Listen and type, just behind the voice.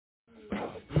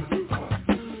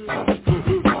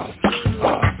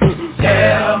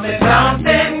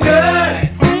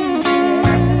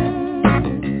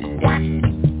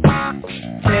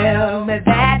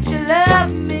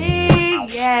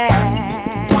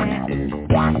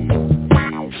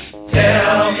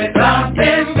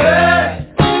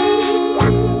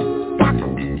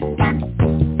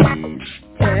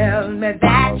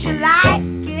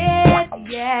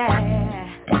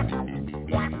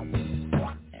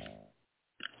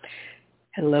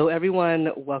Hello, everyone.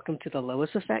 Welcome to the Lois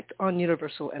Effect on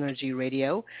Universal Energy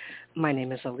Radio. My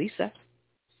name is Alyssa.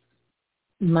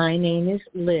 My name is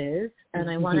Liz, and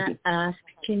I want to ask,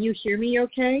 can you hear me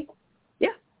okay? Yeah.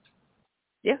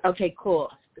 Yeah. Okay, cool.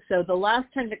 So the last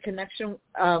time the connection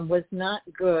was not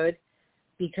good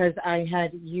because I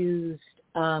had used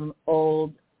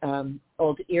old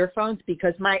earphones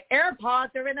because my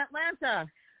AirPods are in Atlanta.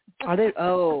 Are they?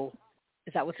 Oh,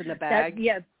 is that what's in the bag?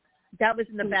 That was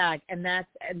in the bag,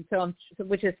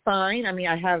 which is fine. I mean,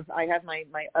 I have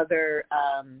my other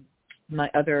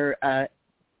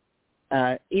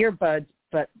earbuds,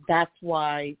 but that's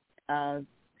why I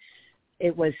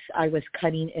was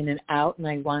cutting in and out, and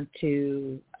I want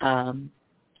to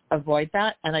avoid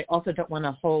that. And I also don't want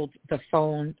to hold the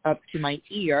phone up to my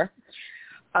ear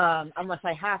unless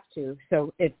I have to.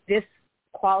 So if this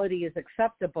quality is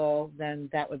acceptable, then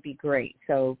that would be great.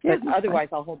 So, yeah, but otherwise,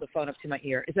 fine. I'll hold the phone up to my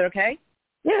ear. Is it okay?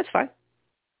 Yeah, it's fine.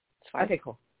 It's fine. Okay,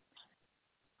 cool.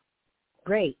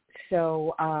 Great.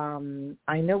 So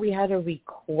I know we had a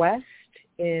request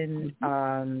in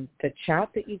the chat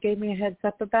that you gave me a heads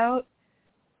up about.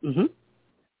 Mm-hmm.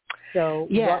 So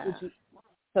yeah.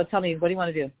 So tell me, what do you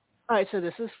want to do? All right. So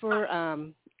this is for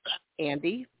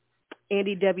Andy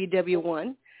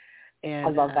WW1, and I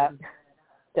love that.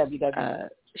 WW.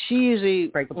 She usually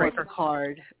Breaker. wants a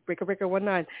card. Breaker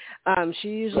 19. She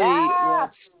usually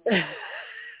wants.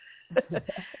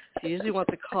 She usually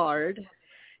wants a card.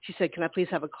 She said, "Can I please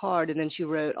have a card?" And then she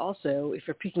wrote, "Also, if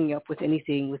you're picking up with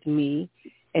anything with me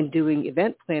and doing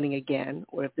event planning again,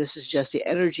 or if this is just the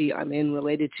energy I'm in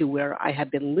related to where I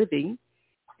have been living,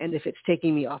 and if it's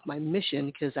taking me off my mission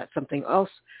because that's something else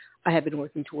I have been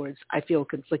working towards, I feel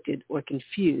conflicted or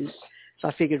confused. So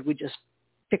I figured we'd just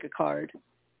pick a card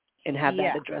and have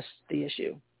that address the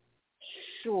issue."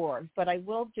 Sure, but I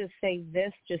will just say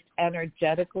this, just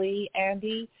energetically,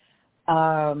 Andy.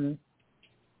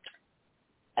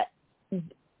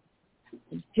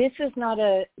 This is not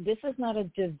a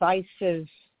divisive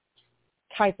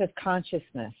type of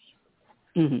consciousness.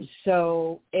 Mm-hmm.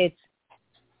 So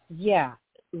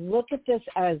look at this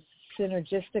as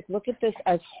synergistic. Look at this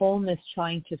as wholeness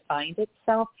trying to find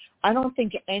itself. I don't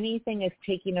think anything is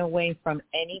taking away from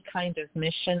any kind of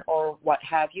mission or what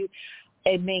have you.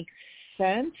 It makes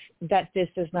sense that this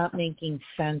is not making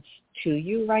sense to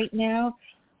you right now.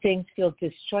 Things feel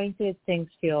disjointed. Things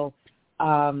feel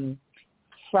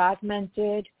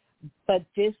fragmented. But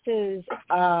this is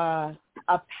a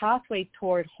pathway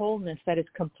toward wholeness that is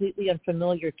completely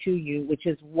unfamiliar to you, which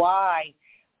is why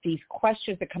these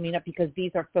questions are coming up, because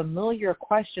these are familiar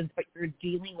questions, but you're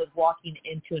dealing with walking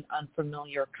into an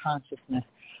unfamiliar consciousness.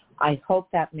 I hope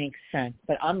that makes sense.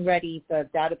 But I'm ready. The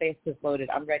database is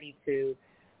loaded. I'm ready to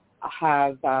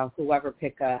have whoever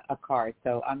pick a card.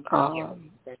 So I'm here.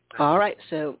 All right.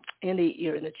 So, Andy,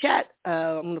 you're in the chat.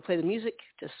 I'm going to play the music.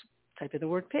 Just type in the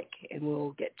word pick, and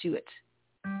we'll get to it.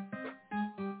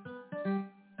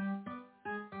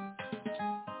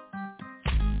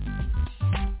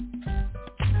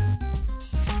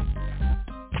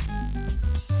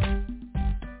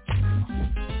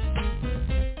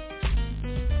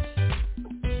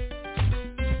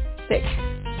 Pick.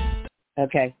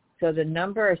 Okay. So the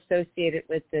number associated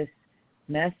with this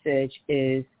message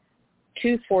is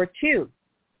 242.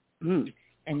 Mm.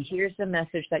 And here's the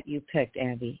message that you picked,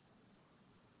 Andy.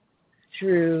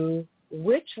 Through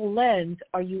which lens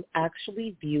are you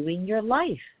actually viewing your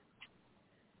life?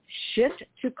 Shift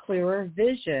to clearer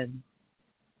vision,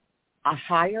 a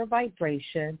higher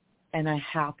vibration, and a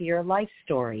happier life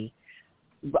story.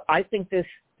 I think this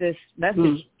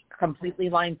message completely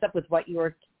lines up with what you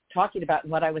were talking about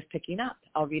and what I was picking up.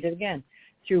 I'll read it again.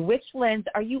 Through which lens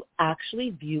are you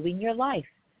actually viewing your life?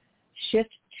 Shift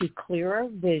to clearer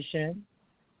vision,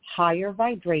 higher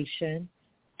vibration,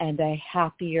 and a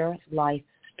happier life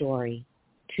story.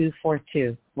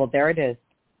 242. Well, there it is.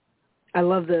 I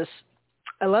love this.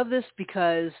 I love this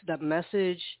because the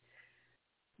message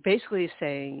basically is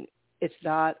saying it's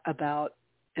not about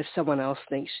if someone else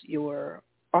thinks you're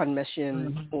on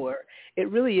mission, or it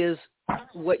really is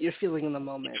what you're feeling in the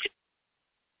moment.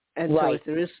 And right.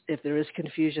 So if there is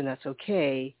confusion, that's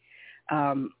okay.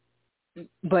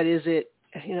 But is it,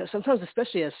 sometimes,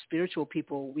 especially as spiritual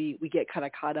people, we get kind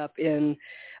of caught up in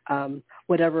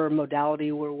whatever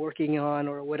modality we're working on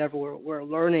or whatever we're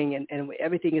learning, and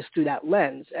everything is through that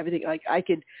lens. Everything, like I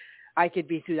could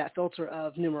be through that filter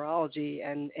of numerology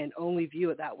and only view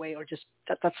it that way, or just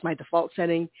that's my default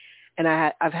setting. And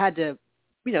I've had to,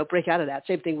 break out of that.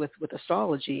 Same thing with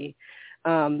astrology,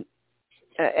 and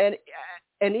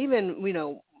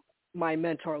even my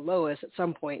mentor Lois at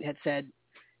some point had said,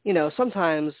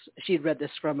 sometimes she'd read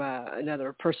this from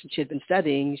another person she'd been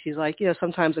studying. She's like,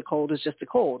 sometimes a cold is just a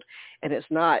cold, and it's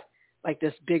not like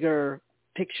this bigger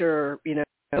picture. You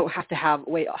don't have to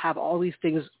have all these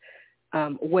things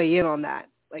weigh in on that.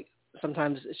 Like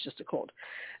sometimes it's just a cold.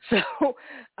 So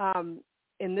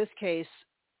in this case,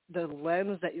 the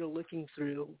lens that you're looking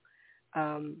through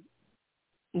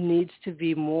needs to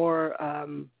be more.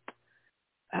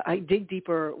 I dig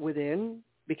deeper within,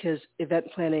 because event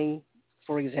planning,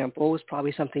 for example, was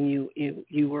probably something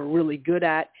you were really good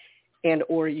at and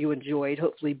or you enjoyed,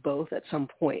 hopefully both at some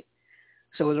point.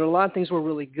 So there are a lot of things we're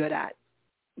really good at,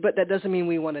 but that doesn't mean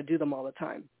we want to do them all the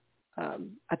time.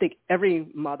 I think every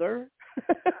mother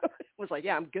was like,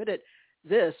 yeah, I'm good at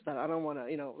this, but I don't want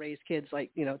to, raise kids like,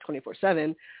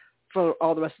 24/7 for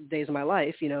all the rest of the days of my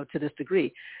life, to this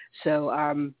degree.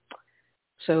 So,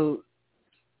 so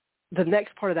the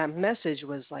next part of that message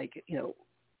was like,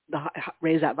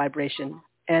 raise that vibration,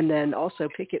 and then also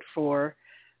pick it for,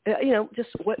 just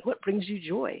what brings you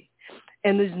joy.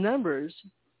 And these numbers,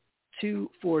 2,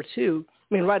 4, 2,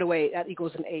 right away that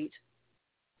equals an 8.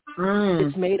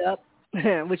 It's made up,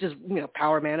 which is,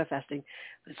 power manifesting.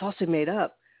 But it's also made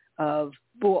up of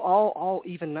all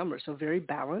even numbers, so very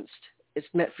balanced. It's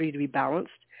meant for you to be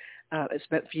balanced. It's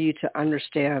meant for you to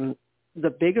understand the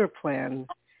bigger plan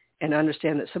and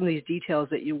understand that some of these details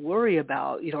that you worry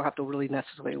about, you don't have to really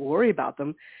necessarily worry about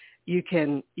them. You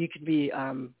can be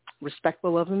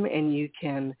respectful of them, and you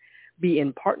can be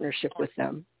in partnership with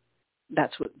them.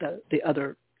 That's what the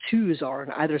other 2s are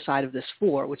on either side of this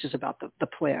 4, which is about the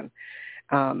plan.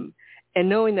 And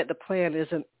knowing that the plan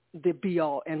isn't the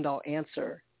be-all, end-all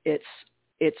answer. It's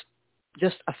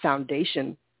just a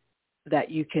foundation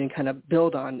that you can kind of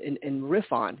build on and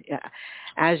riff on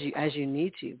as you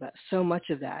need to. But so much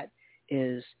of that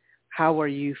is, how are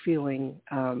you feeling?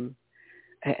 And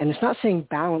it's not saying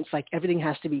balance, like everything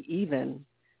has to be even,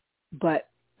 but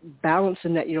balance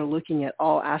in that you're looking at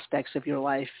all aspects of your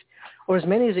life, or as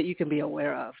many as that you can be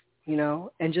aware of,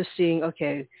 and just seeing,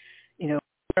 okay,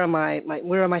 where am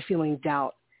I feeling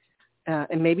doubt?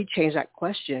 And maybe change that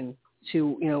question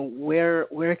to,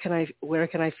 where can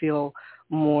I feel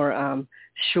more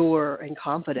sure and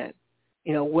confident?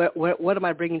 What am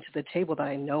I bringing to the table that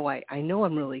I know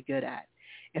I'm really good at?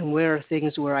 And where are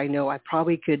things where I know I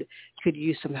probably could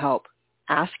use some help?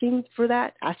 Asking for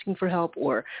help,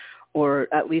 or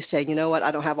at least saying, you know what,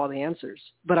 I don't have all the answers,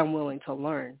 but I'm willing to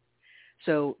learn.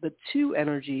 So the 2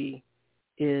 energy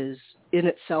is in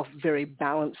itself very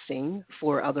balancing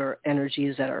for other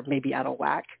energies that are maybe out of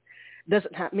whack.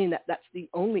 Doesn't mean that that's the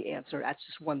only answer. That's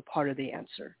just one part of the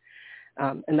answer.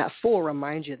 And that 4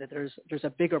 reminds you that there's a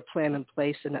bigger plan in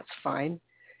place, and that's fine.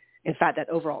 In fact, that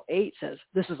overall 8 says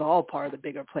this is all part of the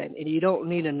bigger plan, and you don't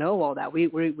need to know all that. We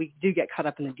do get caught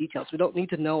up in the details. We don't need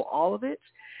to know all of it,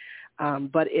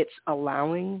 but it's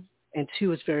allowing, and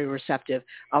 2 is very receptive,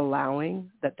 allowing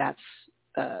that's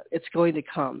it's going to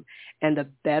come, and the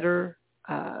better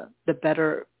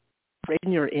frame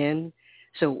you're in.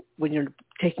 So when you're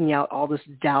taking out all this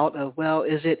doubt of, well,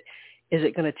 is it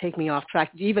going to take me off track?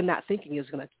 Even that thinking is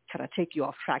going to kind of take you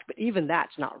off track, but even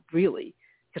that's not really,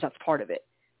 because that's part of it.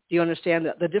 Do you understand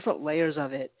that the different layers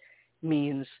of it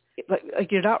means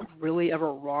like you're not really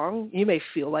ever wrong? You may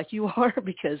feel like you are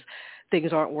because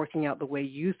things aren't working out the way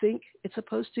you think it's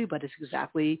supposed to, but it's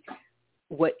exactly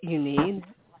what you need.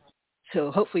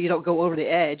 So hopefully you don't go over the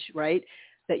edge, right?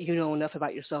 That you know enough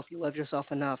about yourself, you love yourself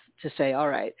enough to say, all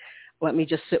right, let me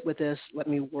just sit with this. Let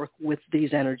me work with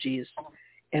these energies.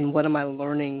 And what am I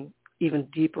learning even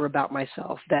deeper about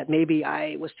myself that maybe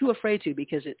I was too afraid to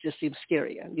because it just seems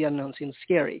scary. The unknown seems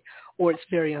scary. Or it's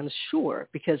very unsure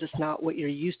because it's not what you're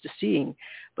used to seeing.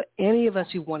 But any of us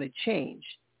who want to change,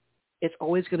 it's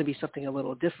always going to be something a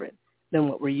little different than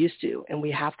what we're used to. And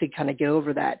we have to kind of get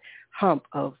over that hump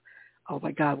of, oh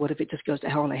my God, what if it just goes to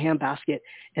hell in a handbasket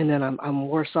and then I'm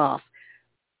worse off?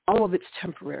 All of it's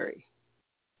temporary.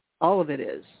 All of it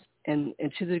is. And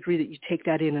to the degree that you take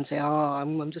that in and say, oh,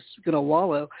 I'm just going to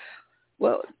wallow,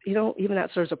 well, even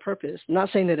that serves a purpose. I'm not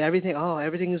saying that everything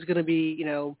is going to be,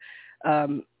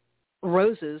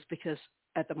 roses, because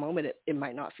at the moment it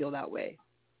might not feel that way.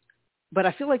 But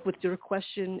I feel like with your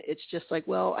question, it's just like,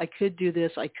 well, I could do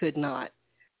this, I could not.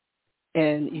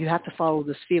 And you have to follow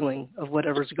this feeling of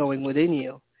whatever's going within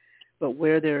you. But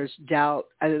where there's doubt,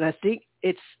 and I think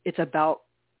it's about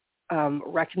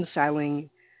reconciling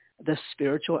the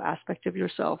spiritual aspect of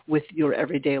yourself with your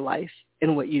everyday life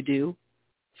and what you do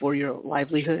for your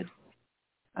livelihood,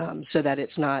 so that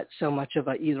it's not so much of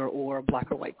a either or,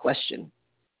 black or white question.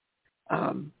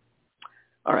 All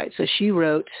right, so she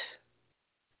wrote,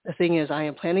 the thing is, I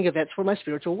am planning events for my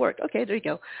spiritual work. Okay, there you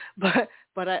go.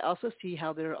 But I also see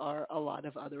how there are a lot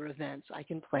of other events I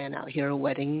can plan out here,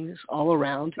 weddings all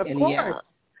around. Of And course. yeah,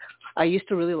 I used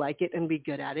to really like it and be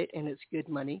good at it, and it's good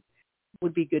money.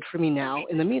 Would be good for me now.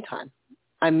 In the meantime,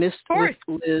 I missed with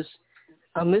Liz.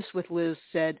 A miss with Liz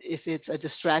said if it's a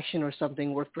distraction or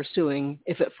something worth pursuing,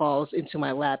 if it falls into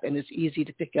my lap and it's easy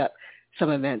to pick up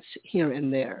some events here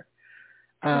and there.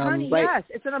 Honey, right? yes,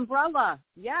 it's an umbrella.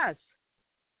 Yes.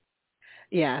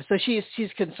 Yeah, so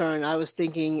she's concerned. I was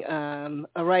thinking,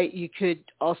 all right, you could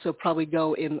also probably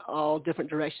go in all different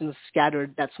directions,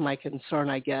 scattered. That's my concern,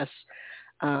 I guess.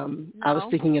 No. I was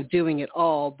thinking of doing it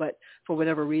all, but for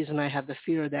whatever reason, I have the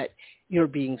fear that you're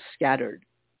being scattered.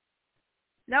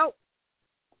 No,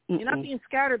 you're not being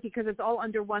scattered because it's all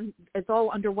under one. It's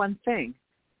all under one thing.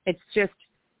 It's just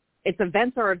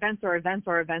events or events or events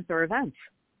or events or events.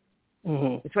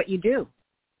 Mm-hmm. It's what you do.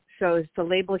 So it's a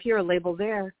label here, a label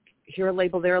there. Here a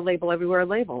label, there a label, everywhere a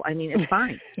label. I mean, it's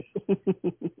fine.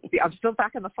 I'm still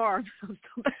back on the farm. I'm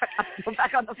still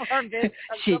back on the farm, bitch.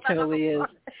 She totally is.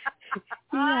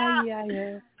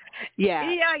 Yeah.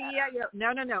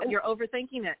 No. You're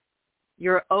overthinking it.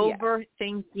 You're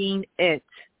overthinking it.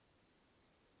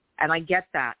 And I get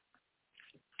that.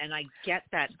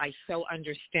 I so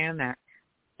understand that.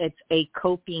 It's a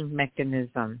coping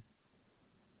mechanism.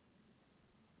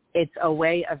 It's a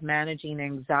way of managing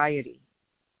anxiety.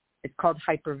 It's called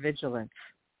hypervigilance.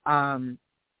 I'm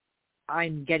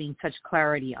getting such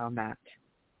clarity on that.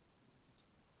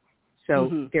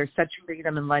 So there's such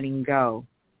freedom in letting go,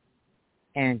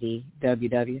 Andy,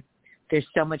 WW. There's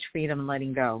so much freedom in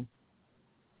letting go.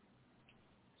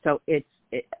 So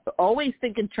always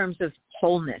think in terms of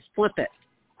wholeness. Flip it.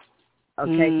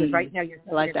 Okay? Because right now you're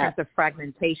thinking in terms of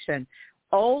fragmentation.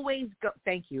 Always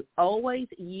Always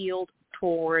yield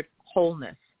toward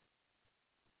wholeness.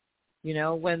 You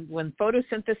know, when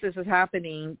photosynthesis is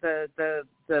happening, the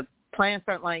plants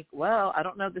aren't like, well, I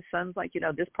don't know, the sun's like,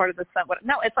 this part of the sun.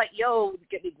 No, it's like, yo,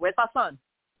 get me, where's my sun?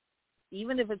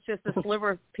 Even if it's just a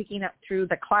sliver peeking up through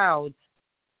the clouds,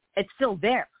 it's still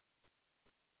there.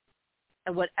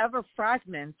 And whatever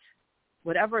fragment,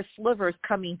 whatever sliver is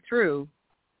coming through,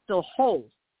 still whole.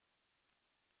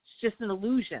 It's just an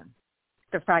illusion,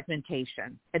 the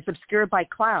fragmentation. It's obscured by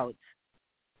clouds.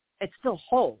 It's still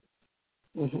whole.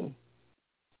 Mm-hmm.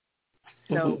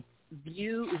 So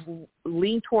you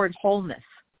lean toward wholeness.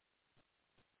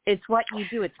 It's what you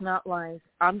do. It's not like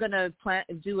I'm going to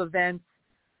do events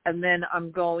and then I'm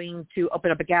going to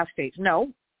open up a gas station. No,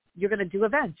 you're going to do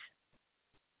events.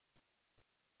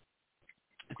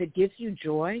 If it gives you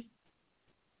joy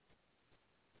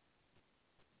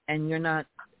and you're not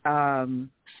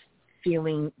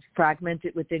feeling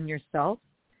fragmented within yourself,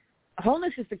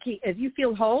 wholeness is the key. If you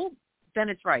feel whole, then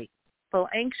it's right. Feel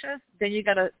anxious, then you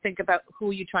got to think about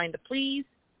who you're trying to please.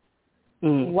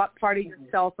 What part of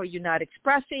yourself are you not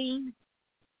expressing?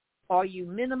 Are you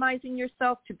minimizing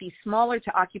yourself to be smaller,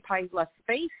 to occupy less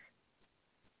space?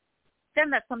 Then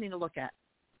that's something to look at.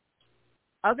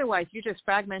 Otherwise, you're just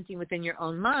fragmenting within your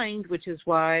own mind, which is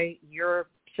why you're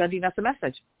sending us a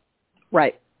message.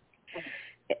 Right.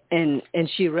 And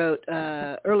she wrote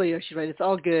earlier, she wrote, it's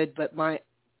all good, but my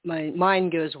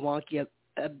mind goes wonky,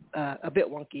 a bit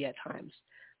wonky at times.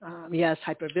 Yes,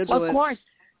 hypervigilance. Well, of course.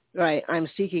 Right. I'm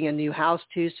seeking a new house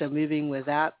too, so moving with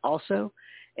that also,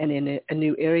 and in a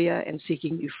new area and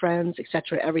seeking new friends,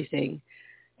 etc., everything.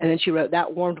 And then she wrote,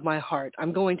 that warmed my heart.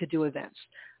 I'm going to do events.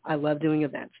 I love doing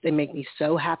events. They make me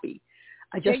so happy.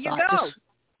 I just thought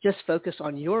just focus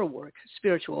on your work,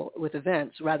 spiritual, with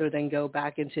events, rather than go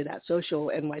back into that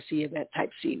social NYC event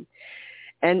type scene.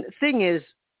 And the thing is,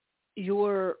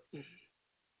 you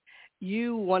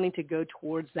wanting to go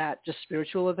towards that just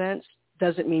spiritual events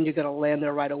doesn't mean you're going to land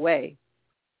there right away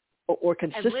or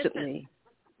consistently.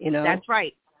 That's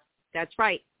right. That's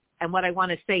right. And what I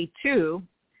want to say too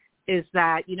is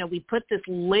that, we put this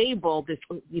label, this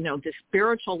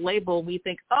spiritual label. We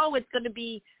think, oh, it's going to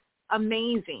be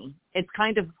amazing. It's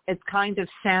kind of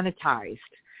sanitized.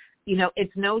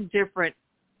 It's no different.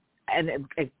 And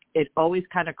it always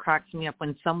kind of cracks me up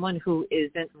when someone who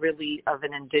isn't really of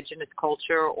an indigenous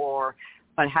culture or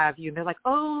what have you, they're like,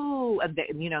 oh, and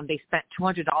they spent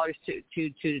 $200 to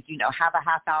have a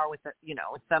half hour with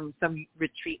some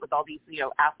retreat with all these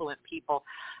affluent people,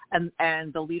 and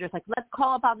the leader's like, let's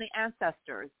call upon the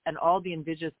ancestors, and all the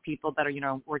indigenous people that are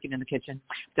working in the kitchen,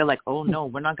 they're like, oh no,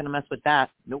 we're not going to mess with that.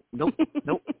 Nope, we're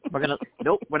not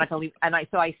going to leave. And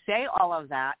so I say all of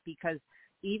that because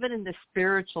even in the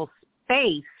spiritual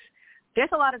space, there's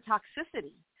a lot of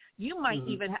toxicity. You might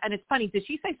even, and it's funny, did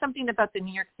she say something about the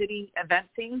New York City event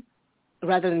scene?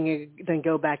 rather than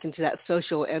go back into that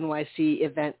social NYC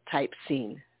event type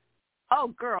scene? Oh,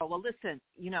 girl, well, listen,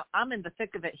 I'm in the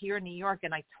thick of it here in New York,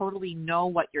 and I totally know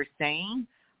what you're saying.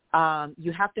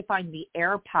 You have to find the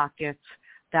air pockets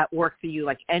that work for you.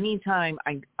 Like anytime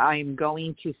I'm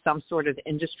going to some sort of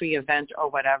industry event or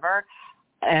whatever,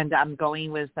 and I'm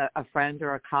going with a friend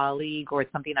or a colleague or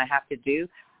something I have to do,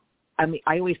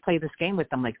 I always play this game with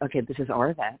them, like, okay, this is our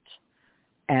event.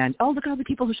 And, oh, look at all the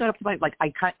people who showed up to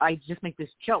I just make this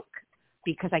joke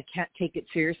because I can't take it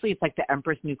seriously. It's like the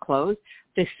Emperor's New Clothes.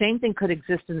 The same thing could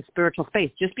exist in the spiritual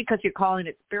space. Just because you're calling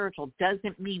it spiritual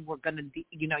doesn't mean we're going to,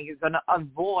 you're going to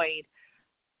avoid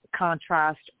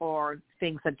contrast or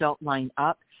things that don't line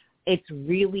up. It's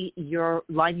really you're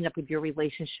lining up with your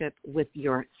relationship with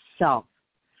yourself.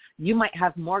 You might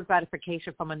have more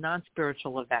gratification from a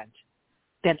non-spiritual event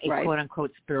than a right.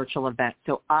 quote-unquote spiritual event.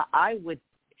 So I would,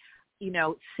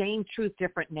 same truth,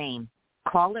 different name.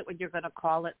 Call it what you're going to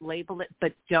call it, label it,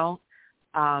 but don't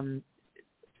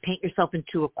paint yourself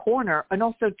into a corner. And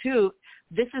also, too,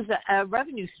 this is a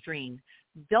revenue stream.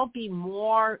 There'll be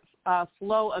more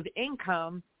flow of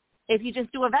income if you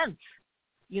just do events.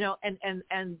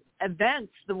 And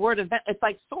events, the word event, it's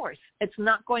like source. It's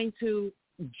not going to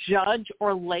judge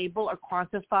or label or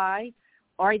quantify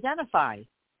or identify.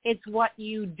 It's what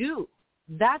you do.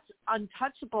 That's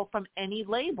untouchable from any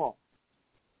label.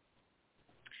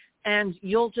 And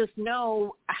you'll just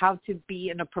know how to be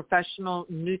in a professional,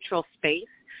 neutral space.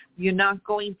 You're not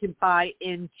going to buy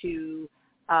into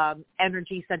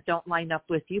energies that don't line up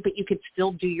with you, but you could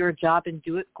still do your job and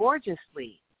do it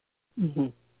gorgeously. Mm-hmm.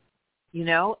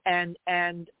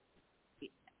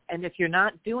 And if you're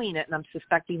not doing it, and I'm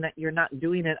suspecting that you're not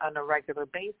doing it on a regular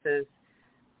basis,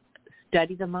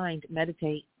 study the mind,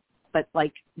 meditate, but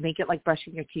make it like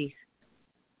brushing your teeth.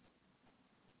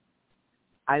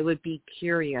 I would be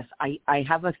curious. I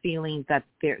have a feeling that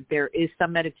there is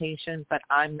some meditation, but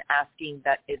I'm asking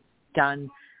that it's done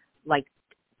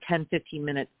 10, 15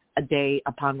 minutes a day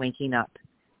upon waking up.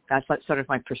 That's sort of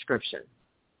my prescription.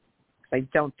 I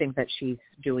don't think that she's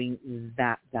doing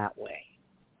that way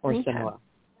or similar.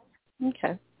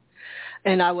 Okay.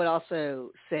 And I would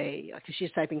also say, because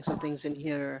she's typing some things in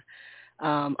here,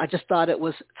 I just thought it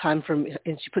was time for me,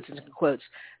 and she puts it in quotes,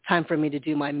 time for me to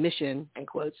do my mission, in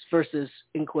quotes, versus,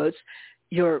 in quotes,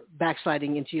 you're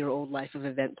backsliding into your old life of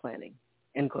event planning,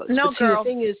 end quotes. No, but girl. The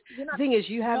thing is,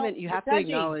 you have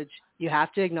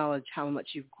to acknowledge how much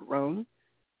you've grown.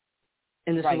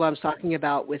 And this is what I'm talking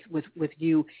about with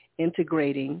you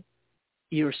integrating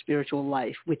your spiritual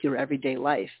life with your everyday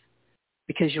life,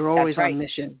 because you're always on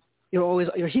mission.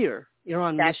 You're here. You're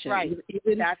on mission. Right.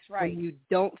 Even That's right. when you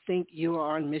don't think you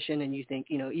are on mission, and you think,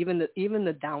 even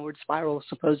the downward spiral,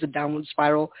 supposed downward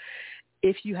spiral,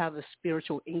 if you have a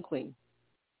spiritual inkling,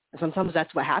 sometimes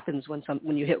that's what happens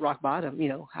when you hit rock bottom.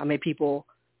 How many people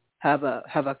have a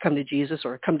come to Jesus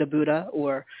or come to Buddha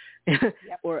or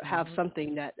or have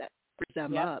something that brings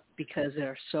them up because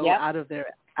they're so out of their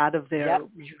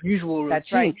usual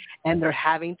routine, and they're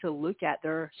having to look at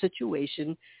their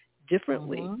situation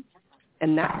differently. Mm-hmm.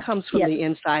 And that comes from the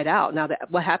inside out. Now,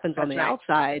 what happens on the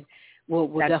outside will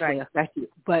definitely affect you.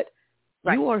 But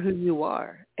you are who you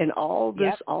are. And all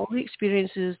the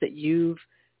experiences that you've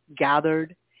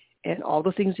gathered and all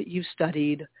the things that you've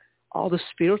studied, all the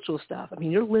spiritual stuff,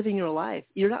 you're living your life.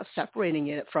 You're not separating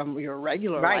it from your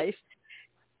regular life.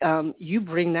 You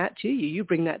bring that to you. You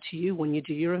bring that to you when you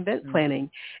do your event planning.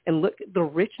 And look at the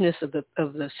richness of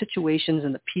the situations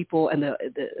and the people and the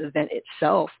event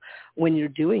itself when you're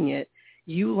doing it.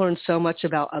 You learn so much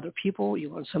about other people.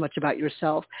 You learn so much about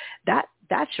yourself. That's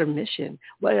your mission.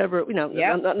 Whatever,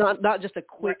 not just a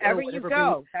quick, wherever you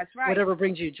go. That's right. Whatever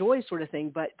brings you joy sort of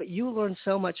thing. But you learn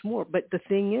so much more. But the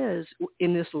thing is,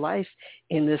 in this life,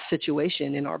 in this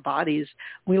situation, in our bodies,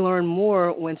 we learn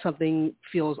more when something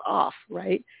feels off,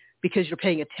 right? Because you're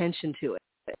paying attention to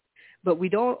it. But we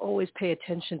don't always pay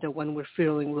attention to when we're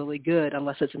feeling really good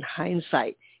unless it's in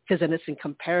hindsight, because then it's in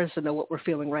comparison to what we're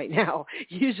feeling right now,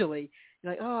 usually.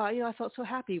 You're like, I felt so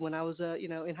happy when I was,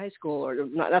 in high school, or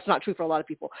not. That's not true for a lot of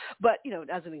people. But,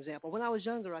 as an example, when I was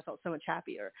younger, I felt so much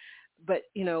happier. But,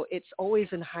 it's always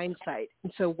in hindsight.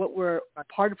 And so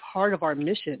part of our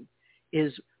mission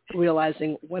is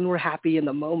realizing when we're happy in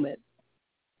the moment.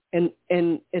 And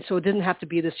so it didn't have to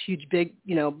be this huge, big,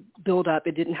 build up.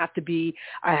 It didn't have to be,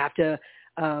 I have to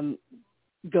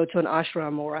go to an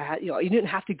ashram, or you didn't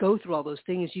have to go through all those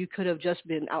things. You could have just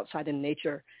been outside in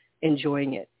nature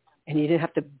enjoying it. And you didn't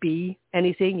have to be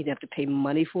anything. You didn't have to pay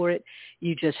money for it.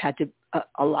 You just had to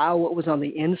allow what was on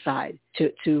the inside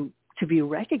to be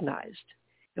recognized.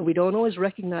 And we don't always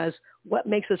recognize what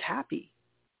makes us happy.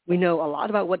 We know a lot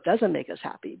about what doesn't make us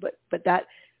happy, but that,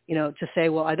 to say,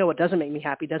 well, I know what doesn't make me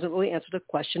happy doesn't really answer the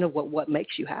question of what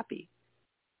makes you happy.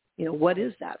 What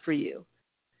is that for you?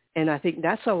 And I think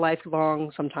that's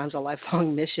sometimes a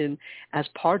lifelong mission as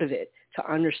part of it,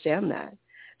 to understand that.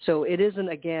 So it isn't,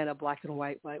 again, a black and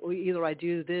white, like, well, either I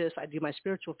do this, I do my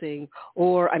spiritual thing,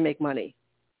 or I make money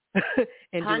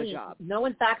and do a job. No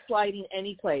one's backsliding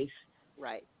any place.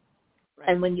 Right.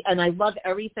 And I love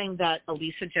everything that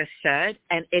Alyssa just said,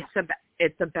 and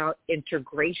it's about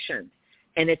integration,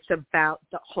 and it's about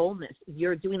the wholeness.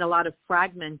 You're doing a lot of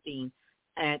fragmenting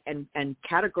and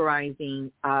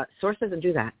categorizing. Source doesn't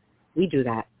do that. We do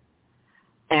that.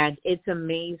 And it's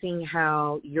amazing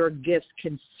how your gifts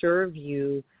can serve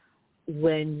you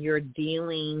when you're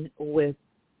dealing with,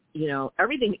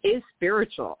 everything is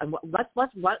spiritual. And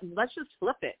let's just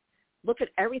flip it. Look at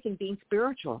everything being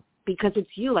spiritual, because it's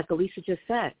you, like Alyssa just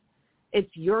said. It's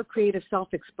your creative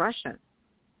self-expression.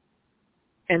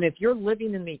 And if you're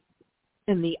living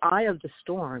in the eye of the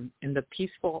storm, in the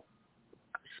peaceful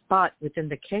spot within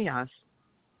the chaos,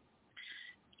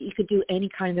 you could do any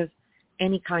kind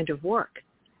of work.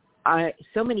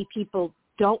 So many people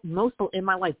most people in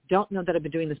my life don't know that I've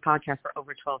been doing this podcast for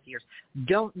over 12 years,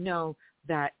 don't know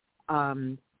that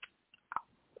I'm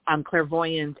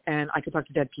clairvoyant and I can talk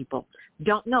to dead people.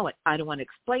 Don't know it. I don't want to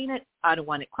explain it. I don't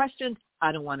want it questioned.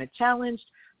 I don't want it challenged.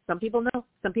 Some people know.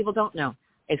 Some people don't know.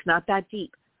 It's not that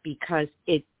deep, because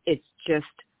it's just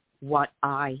what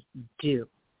I do.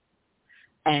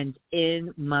 And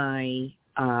in my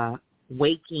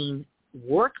waking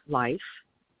work life,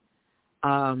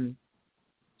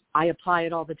 I apply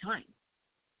it all the time.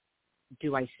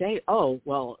 Do I say, oh,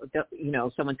 well,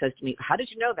 someone says to me, how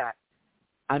did you know that?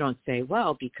 I don't say,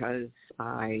 well, because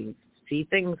I see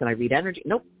things and I read energy.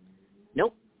 Nope.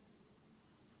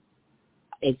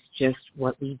 It's just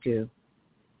what we do.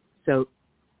 So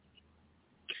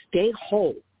stay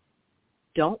whole.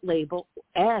 Don't label.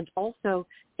 And also,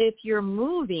 if you're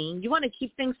moving, you want to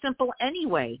keep things simple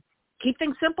anyway. Keep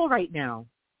things simple right now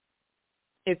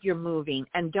if you're moving,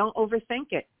 and don't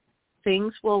overthink it.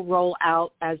 Things will roll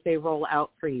out as they roll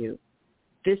out for you.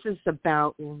 This is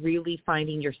about really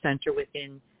finding your center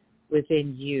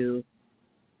within you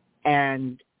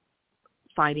and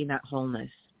finding that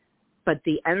wholeness. But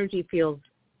the energy feels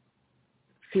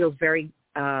very,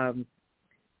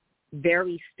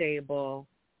 very stable.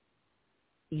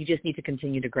 You just need to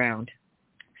continue to ground.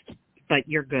 But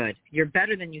you're good. You're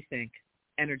better than you think,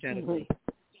 energetically.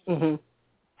 Mm-hmm.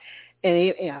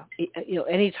 And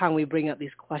anytime we bring up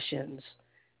these questions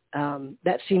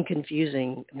that seem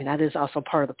confusing, I mean, that is also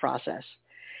part of the process.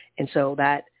 And so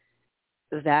that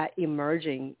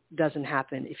emerging doesn't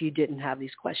happen if you didn't have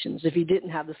these questions, if you didn't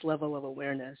have this level of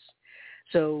awareness.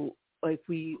 So like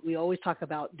we always talk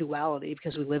about duality,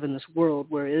 because we live in this world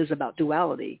where it is about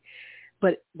duality.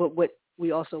 But what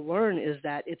we also learn is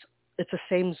that it's the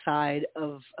same side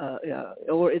of,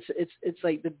 or it's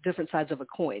like the different sides of a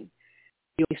coin.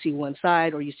 You only see one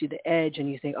side, or you see the edge,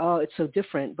 and you think, oh, it's so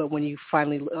different. But when you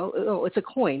finally, it's a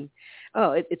coin.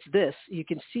 Oh, it's this. You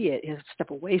can see it. You have to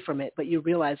step away from it, but you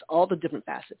realize all the different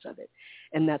facets of it.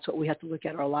 And that's what we have to look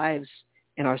at our lives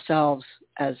and ourselves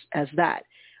as that.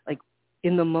 Like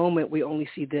in the moment, we only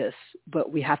see this,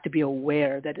 but we have to be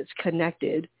aware that it's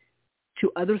connected to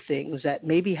other things that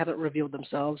maybe haven't revealed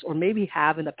themselves, or maybe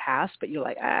have in the past, but you're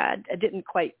like, I didn't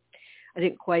quite,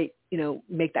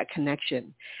 make that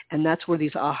connection. And that's where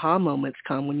these aha moments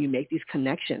come, when you make these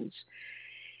connections.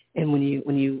 And when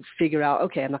you figure out,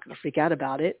 okay, I'm not going to freak out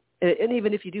about it. And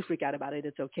even if you do freak out about it,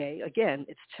 it's okay. Again,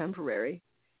 it's temporary,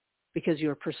 because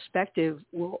your perspective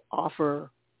will offer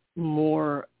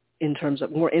more in terms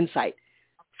of more insight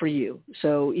for you.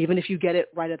 So even if you get it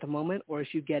right at the moment, or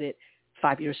if you get it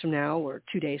 5 years from now or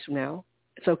 2 days from now,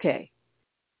 it's okay.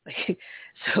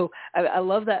 So I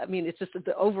love that. I mean, it's just that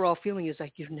the overall feeling is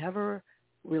like you're never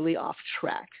really off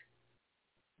track,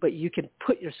 but you can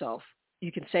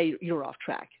say you're off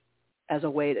track as a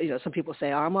way to, some people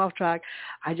say, oh, I'm off track.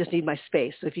 I just need my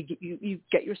space. So if you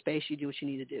get your space, you do what you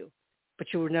need to do,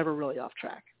 but you were never really off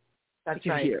track. That's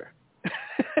right. Here.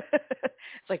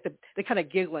 It's like they're kind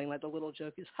of giggling, like the little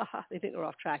joke is, haha, they think they're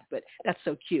off track, but that's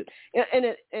so cute.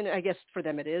 And I guess for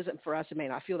them it is, and for us it may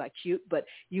not feel that cute, but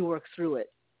you work through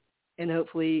it. And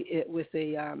hopefully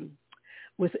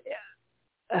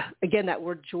again, that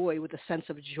word joy, with a sense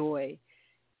of joy,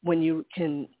 when you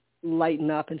can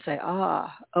lighten up and say,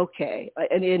 okay.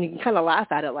 And you can kind of laugh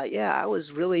at it like, yeah, I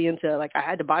was really into, like, I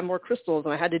had to buy more crystals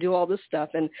and I had to do all this stuff.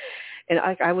 And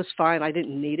I was fine. I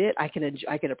didn't need it. I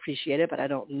can appreciate it, but I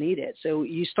don't need it. So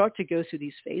you start to go through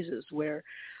these phases where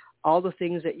all the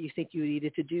things that you think you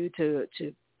needed to do to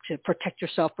protect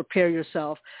yourself, prepare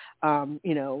yourself. I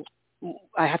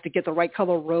have to get the right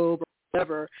color robe or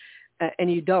whatever,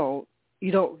 and you don't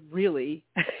really,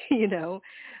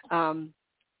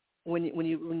 when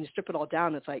you strip it all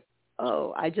down, it's like,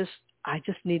 oh, I just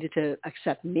needed to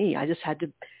accept me. I just had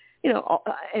to,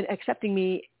 and accepting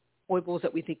me, foibles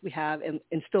that we think we have, and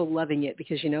still loving it,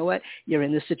 because you know what, you're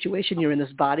in this situation, you're in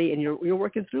this body, and you're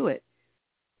working through it.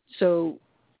 So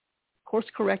course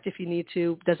correct if you need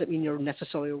to. Doesn't mean you're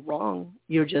necessarily wrong.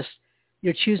 You're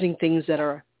choosing things that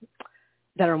are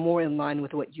more in line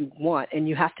with what you want, and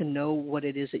you have to know what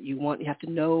it is that you want. You have to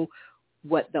know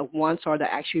what the wants are that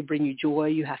actually bring you joy.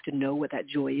 You have to know what that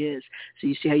joy is. So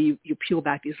you see how you peel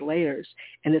back these layers,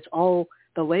 and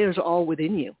the layers are all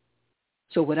within you.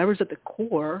 So whatever's at the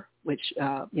core, which,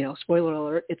 spoiler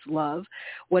alert, it's love.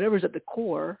 Whatever's at the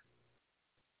core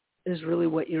is really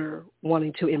what you're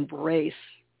wanting to embrace.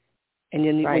 And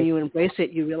then when you embrace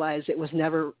it, you realize it was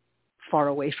never far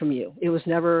away from you. It was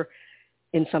never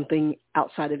in something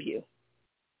outside of you.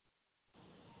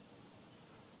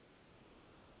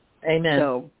 Amen.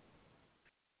 So,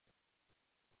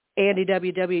 Andy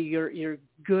WW, you're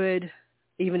good,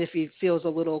 even if he feels a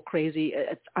little crazy.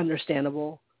 It's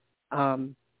understandable. But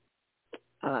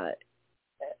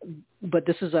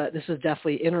this is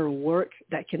definitely inner work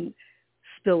that can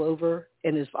spill over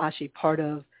and is actually part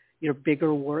of your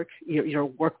bigger work, your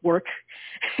work,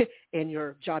 and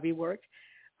your jobby work.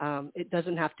 It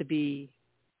doesn't have to be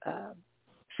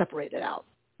separated out.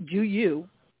 Do you,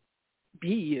 be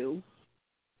you,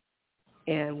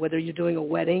 and whether you're doing a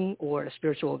wedding or a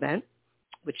spiritual event,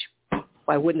 which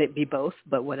why wouldn't it be both?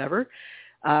 But whatever,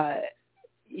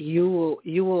 you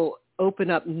will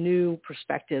open up new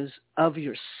perspectives of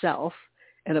yourself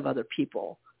and of other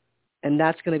people. And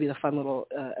that's going to be the fun little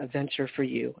adventure for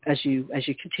you as you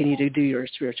continue to do your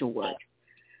spiritual work.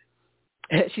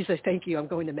 She says, thank you. I'm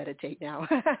going to meditate now.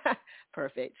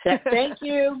 Perfect. Thank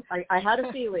you. I had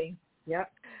a feeling.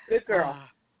 Yep. Good girl.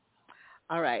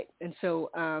 All right. And so,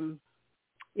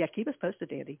 keep us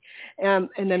posted, Andy. And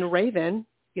then Raven,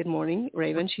 good morning,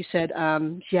 Raven. She said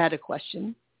she had a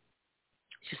question.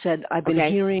 She said, I've been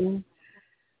hearing...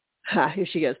 here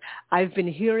she goes. I've been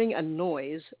hearing a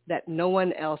noise that no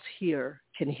one else here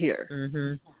can hear.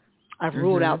 Mm-hmm. I've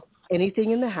ruled out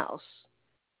anything in the house.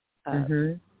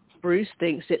 Bruce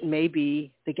thinks it may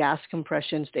be the gas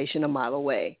compression station a mile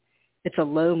away. It's a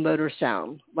low motor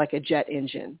sound, like a jet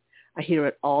engine. I hear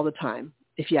it all the time.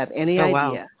 If you have any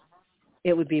idea,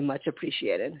 it would be much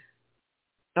appreciated.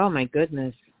 Oh, my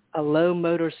goodness. A low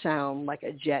motor sound like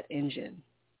a jet engine.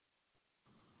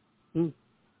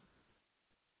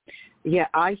 Yeah,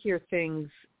 I hear things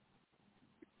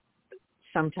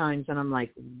sometimes, and I'm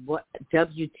like, what,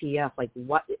 WTF, like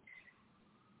what?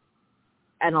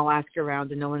 And I'll ask around,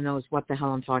 and no one knows what the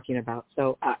hell I'm talking about.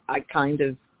 So I kind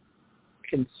of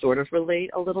can sort of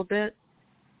relate a little bit.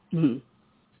 Mm-hmm.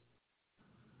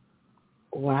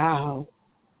 Wow.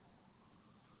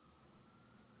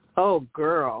 Oh,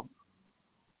 girl.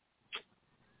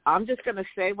 I'm just going to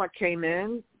say what came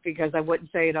in because I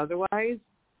wouldn't say it otherwise.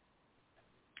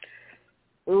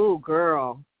 Ooh,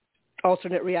 girl.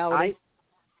 Alternate reality.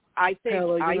 I think,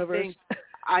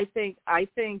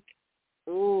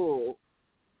 ooh,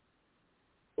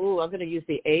 I'm going to use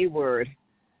the A word.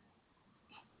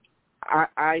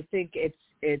 I think it's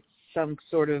some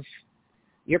sort of,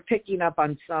 you're picking up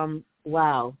on some,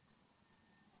 wow.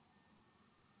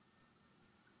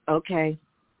 Okay.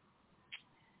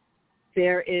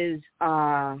 There is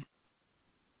a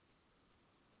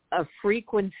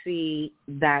frequency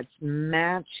that's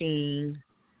matching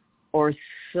or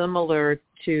similar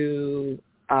to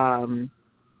I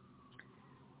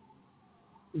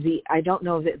don't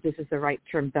know that this is the right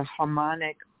term, the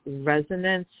harmonic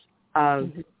resonance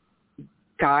of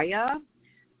Gaia,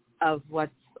 of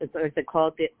what's it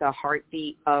called, the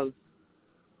heartbeat of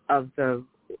the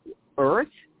earth.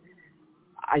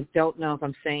 I don't know if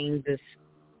I'm saying this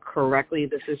correctly.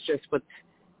 This is just what's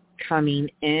coming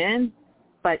in,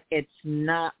 but it's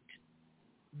not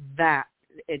that.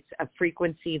 It's a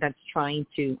frequency that's trying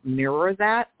to mirror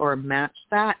that or match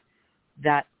that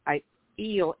I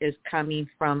feel is coming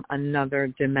from another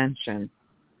dimension.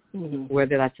 Mm-hmm.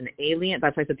 Whether that's an alien,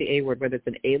 that's why I said the A word, whether it's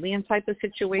an alien type of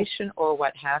situation or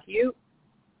what have you.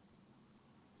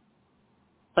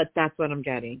 But that's what I'm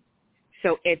getting.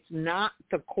 So it's not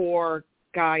the core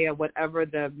Gaia, whatever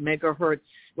the megahertz,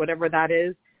 whatever that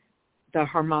is, the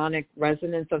harmonic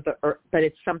resonance of the earth, but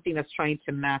it's something that's trying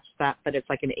to match that, but it's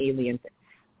like an alien thing.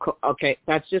 Okay,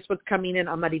 that's just what's coming in.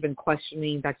 I'm not even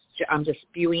questioning. I'm just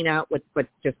spewing out what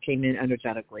just came in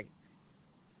energetically,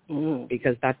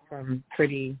 because that's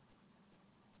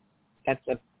that's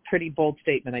a pretty bold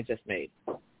statement I just made.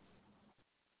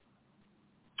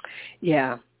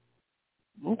 Yeah.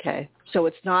 Okay. So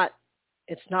it's not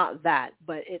that,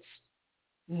 but it's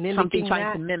mimicking something trying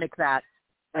that? to mimic that.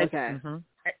 Okay.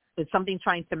 It's something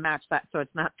trying to match that, so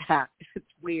it's not that. It's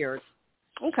weird.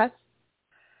 Okay.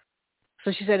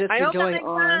 So she said it's been going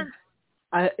on.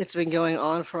 It's been going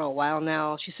on for a while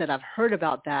now. She said, I've heard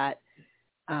about that,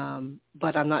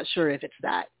 but I'm not sure if it's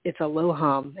that. It's a low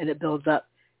hum, and it builds up.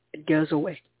 It goes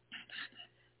away.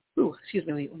 Ooh, excuse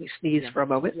me. Let me sneeze for a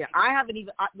moment. Yeah, I haven't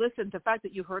even, listen, the fact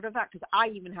that you heard of that, because I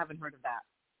even haven't heard of that.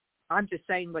 I'm just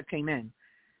saying what came in.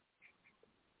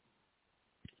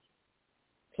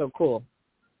 So cool.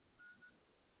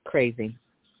 Crazy.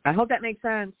 I hope that makes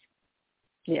sense.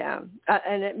 Yeah,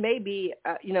 and it may be,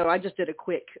 I just did a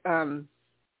quick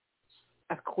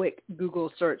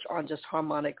Google search on just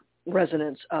harmonic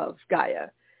resonance of Gaia,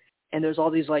 and there's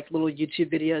all these like little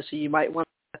YouTube videos, so you might want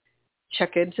to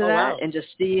check into that and just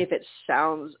see if it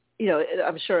sounds.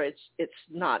 I'm sure it's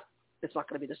not going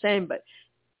to be the same, but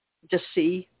just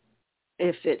see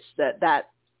if it's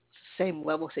that same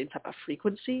level, same type of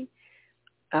frequency,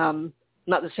 not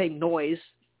the same noise,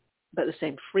 but the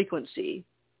same frequency.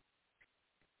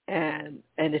 And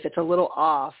if it's a little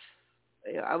off,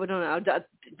 I don't know.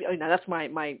 That's my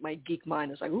geek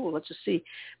mind is like, ooh, let's just see.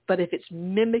 But if it's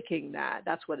mimicking that,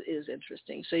 that's what is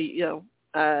interesting. So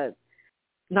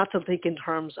not to think in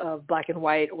terms of black and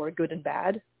white or good and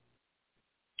bad,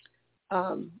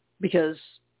 because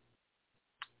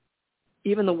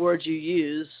even the words you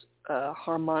use,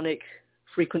 harmonic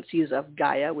frequencies of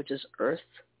Gaia, which is Earth.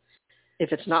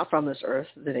 If it's not from this Earth,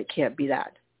 then it can't be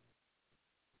that.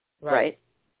 Right?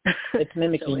 It's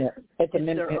mimicking it. It's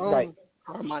their own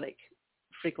harmonic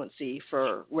frequency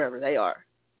for wherever they are,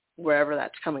 wherever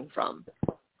that's coming from.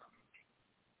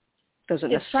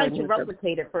 It's trying to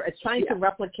replicate it. It's trying to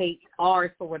replicate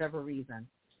ours for whatever reason.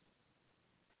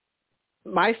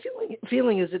 My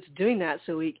feeling is it's doing that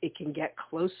so it can get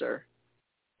closer.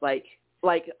 Like.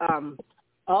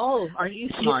 Oh, are you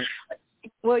smart?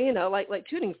 Well, like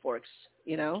tuning forks.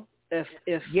 If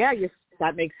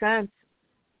that makes sense.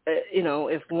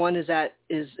 If one is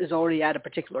already at a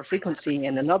particular frequency,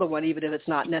 and another one, even if it's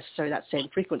not necessarily that same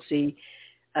frequency,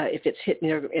 if it's hit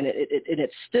near and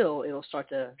it's still, it'll start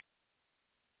to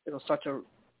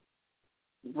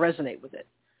resonate with it.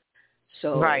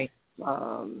 So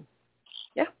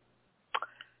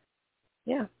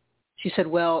yeah. She said,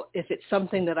 well, if it's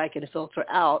something that I can filter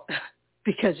out,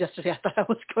 because yesterday I thought I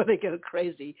was going to go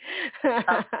crazy.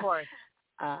 Of course.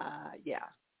 I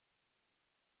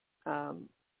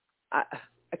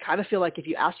kind of feel like if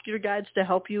you ask your guides to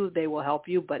help you, they will help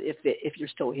you. But if you're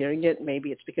still hearing it,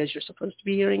 maybe it's because you're supposed to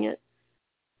be hearing it.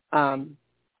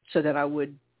 So then I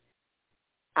would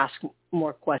ask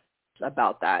more questions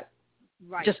about that.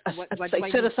 Right. Just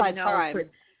set aside time.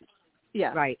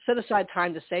 Set aside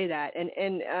time to say that.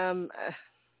 And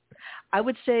I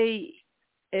would say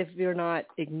if you're not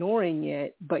ignoring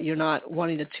it, but you're not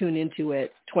wanting to tune into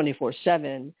it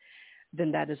 24/7,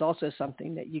 then that is also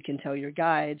something that you can tell your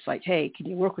guides, like, hey, can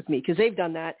you work with me? Because they've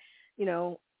done that.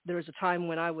 There was a time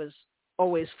when I was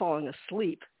always falling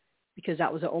asleep because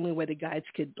that was the only way the guides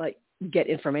could, like, get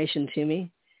information to me.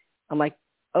 I'm like,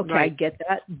 okay, I get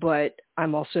that, but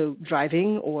I'm also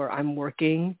driving or I'm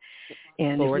working.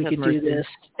 And if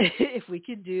we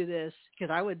could do this,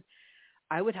 because I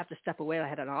would have to step away. I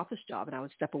had an office job, and I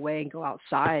would step away and go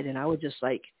outside, and I would just,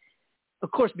 like,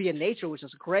 of course, be in nature, which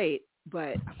is great,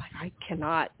 but I'm like, I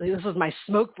cannot. This is my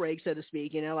smoke break, so to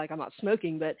speak. Like, I'm not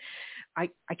smoking, but I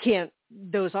can't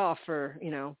doze off for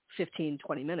 15,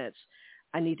 20 minutes.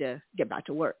 I need to get back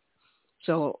to work.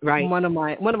 So one of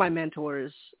my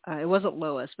mentors, it wasn't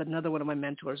L.O.I.S, but another one of my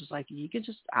mentors was like, you can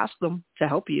just ask them to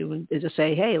help you and just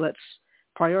say, hey, let's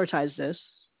prioritize this,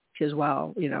 because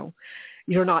while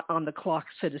you're not on the clock,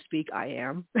 so to speak, I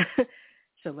am.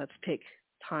 So let's pick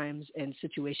times and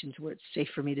situations where it's safe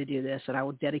for me to do this, and I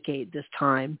will dedicate this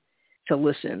time to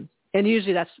listen. And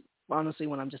usually that's honestly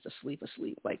when I'm just asleep,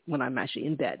 like when I'm actually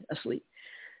in bed asleep.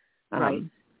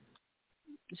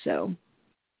 So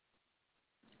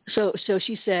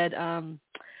she said,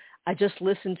 I just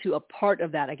listened to a part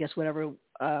of that, I guess whatever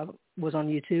was on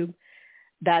YouTube.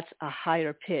 That's a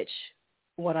higher pitch.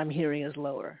 What I'm hearing is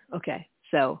lower. Okay,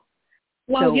 so.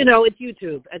 Well, it's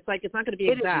YouTube. It's like, it's not going to be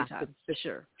exact. It's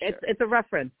sure. It's a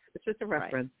reference. It's just a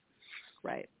reference.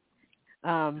 Right.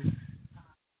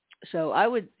 So I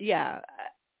would,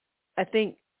 I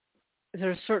think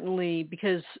there's certainly,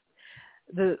 because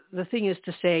the thing is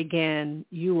to say, again,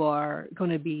 you are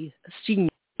going to be seeing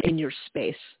in your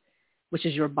space, which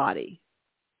is your body.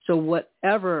 So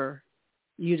whatever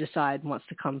you decide wants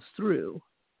to come through,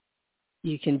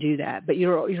 you can do that. But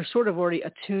you're sort of already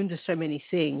attuned to so many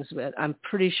things. But I'm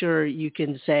pretty sure you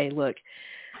can say, look,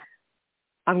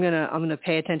 I'm gonna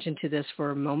pay attention to this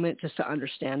for a moment just to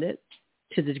understand it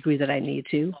to the degree that I need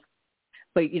to.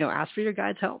 But ask for your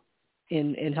guide's help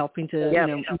in helping to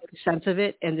make sense of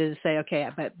it, and then say, okay,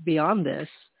 but beyond this,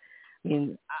 I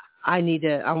mean,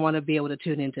 I want to be able to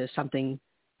tune into something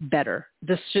better.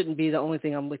 This shouldn't be the only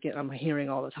thing I'm hearing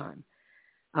all the time.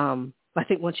 I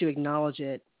think once you acknowledge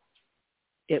it,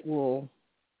 it will,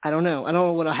 I don't know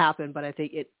what will happen, but I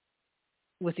think it,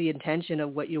 with the intention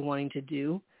of what you're wanting to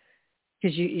do,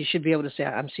 because you should be able to say,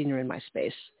 I'm seeing you're in my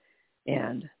space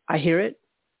and I hear it.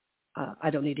 I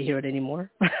don't need to hear it anymore.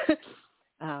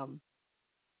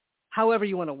 However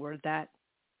you want to word that,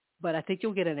 but I think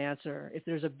you'll get an answer. If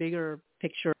there's a bigger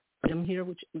picture item here,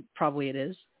 which probably it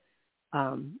is,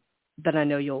 then I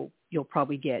know you'll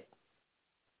probably get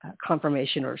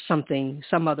confirmation or something,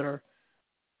 some other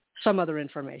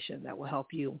information that will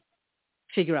help you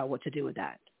figure out what to do with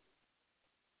that.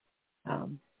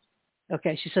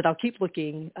 Okay, she said, I'll keep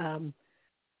looking.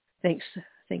 Thanks.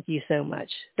 Thank you so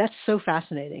much. That's so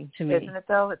fascinating to me. Isn't it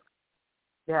though?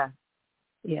 Yeah.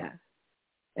 Yeah.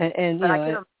 And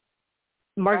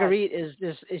Marguerite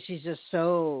she's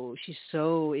so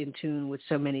in tune with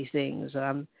so many things.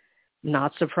 I'm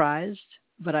not surprised,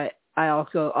 but I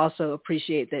also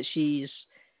appreciate that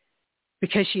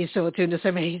because she is so attuned to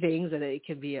so many things that it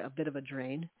can be a bit of a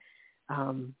drain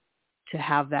to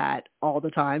have that all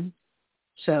the time.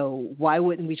 So why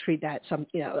wouldn't we treat that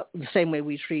the same way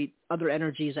we treat other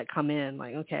energies that come in,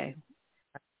 like, okay,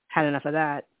 had enough of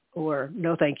that, or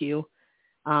no, thank you.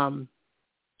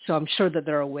 So I'm sure that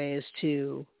there are ways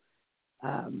to,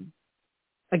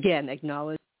 again,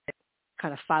 acknowledge it,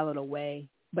 kind of file it away,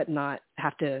 but not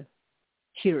have to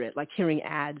hear it, like hearing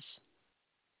ads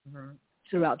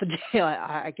throughout the day.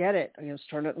 I get it.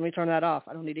 Let me turn that off.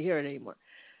 I don't need to hear it anymore.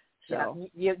 So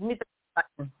you need the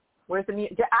button. Where's the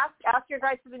mute? Ask your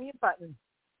guys for the mute button.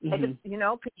 Mm-hmm.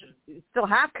 You still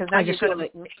have, because now you're going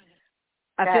to.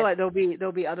 I feel like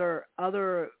there'll be other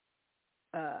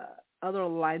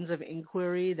lines of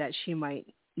inquiry that she might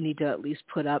need to at least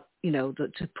put up,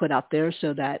 to put out there,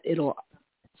 so that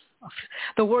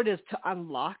the word is to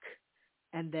unlock,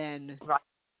 and then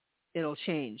it'll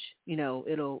change.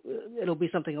 It'll be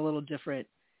something a little different.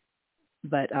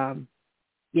 But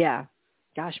yeah,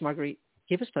 gosh, Marguerite,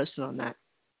 keep us posted on that.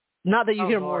 Not that you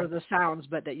hear more of the sounds,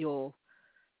 but that you'll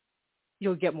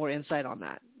get more insight on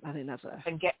that. I think that's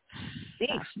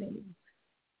fascinating.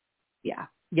 Yeah,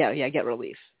 get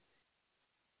relief.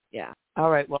 Yeah.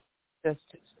 All right. Well, just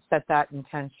set that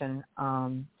intention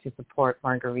to support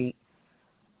Marguerite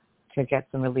to get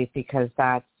some relief, because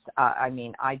that's.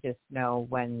 I just know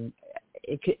when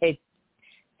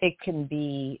it can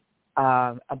be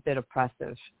a bit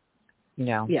oppressive,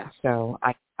 Yeah. So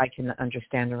I can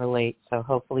understand and relate. So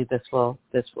hopefully this will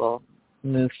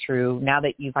move through. Now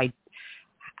that you've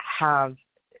have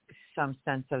some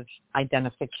sense of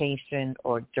identification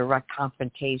or direct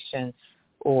confrontation,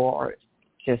 or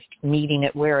just meeting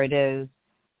it where it is,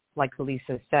 like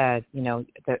Alyssa said,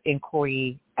 the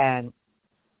inquiry, and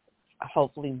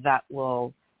hopefully that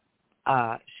will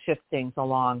shift things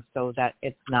along so that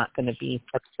it's not going to be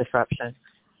such disruption.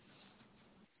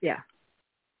 Yeah.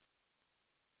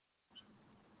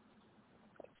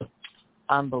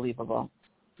 Unbelievable.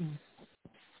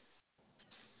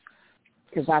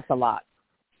 Because that's a lot.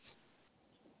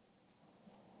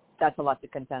 That's a lot to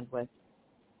contend with.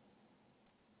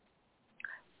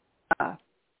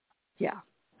 Yeah.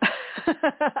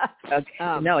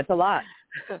 Okay. No, it's a lot.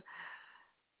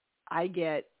 I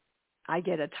get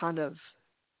a ton of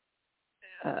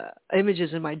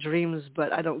images in my dreams,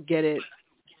 but I don't get it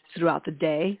throughout the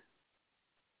day.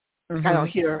 Mm-hmm. I don't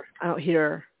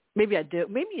hear. Maybe I do.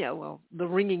 Maybe the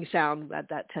ringing sound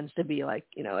that tends to be like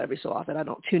every so often. I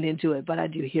don't tune into it, but I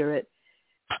do hear it.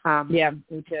 Yeah,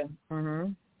 me too.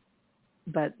 Mm-hmm.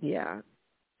 But yeah,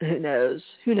 who knows?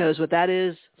 Who knows what that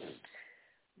is?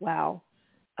 Wow.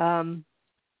 Yeah,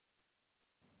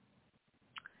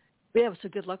 so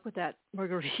good luck with that,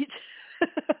 Marguerite.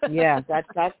 Yeah, that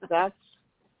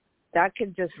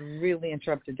could just really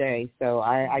interrupt the day. So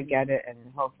I get it, and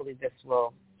hopefully this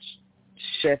will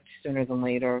shift sooner than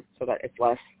later, so that it's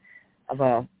less of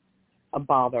a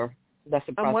bother, less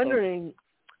oppressive.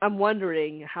 I'm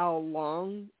wondering how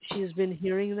long she's been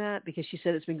hearing that, because she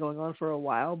said it's been going on for a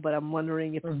while. But I'm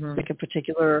wondering if like a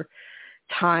particular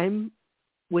time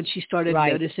when she started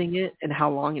noticing it, and how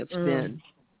long it's been.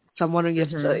 So I'm wondering if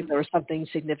there was something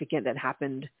significant that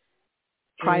happened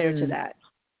prior to that.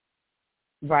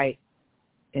 Right.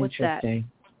 What's Interesting.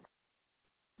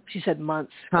 that? She said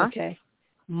months. Huh? Okay.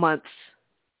 months.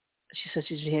 She said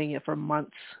she's been hearing it for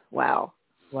months. Wow.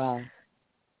 Wow.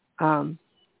 Oh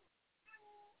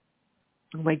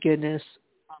my goodness.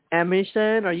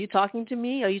 Emerson, are you talking to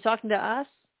me? Are you talking to us?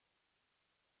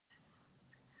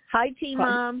 Hi, Teen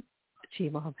Mom.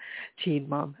 Teen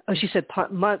Mom. Oh, she said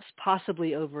months,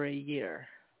 possibly over a year.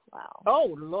 Wow.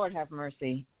 Oh, Lord have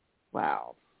mercy.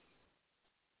 Wow.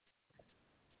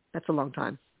 That's a long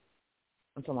time.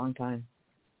 That's a long time.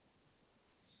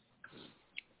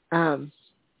 Oh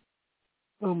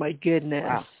my goodness.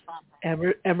 Wow.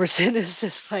 Emerson is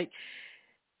just like,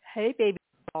 hey, baby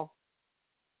girl.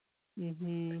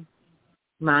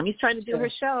 Mommy's trying to do her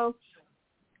show.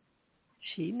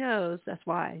 She knows. That's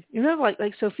why. You remember,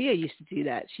 like Sophia used to do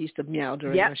that. She used to meow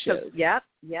during her shows. Yep.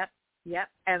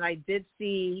 And I did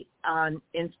see on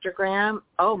Instagram.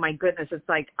 Oh my goodness! It's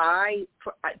like I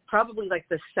probably like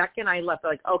the second I left,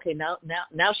 like, okay, now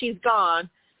she's gone.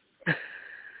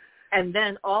 And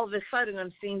then all of a sudden,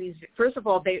 I'm seeing these. First of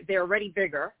all, they're already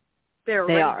bigger. They're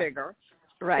already bigger.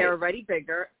 Right. They're already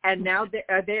bigger. And now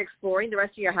are they exploring the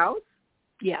rest of your house?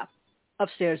 Yeah,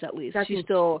 upstairs at least. She's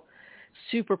still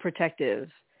super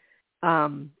protective.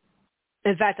 In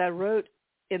fact, I wrote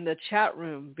in the chat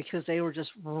room because they were just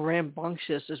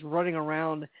rambunctious, just running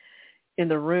around in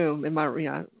the room. In my,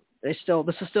 this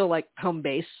is still like home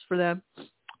base for them,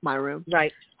 my room.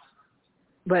 Right.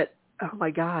 But oh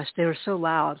my gosh, they were so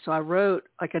loud. So I wrote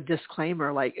like a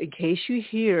disclaimer, like in case you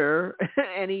hear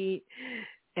anything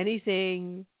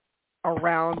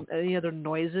around, any other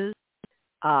noises.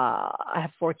 I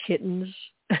have 4 kittens.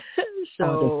 So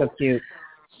they're so cute.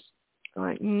 I'm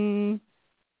like,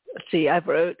 let's see. I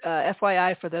wrote,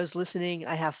 FYI for those listening,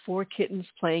 I have 4 kittens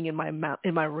playing in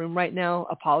my room right now.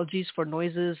 Apologies for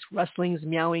noises, rustlings,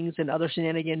 meowings, and other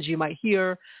shenanigans you might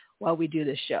hear while we do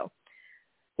this show.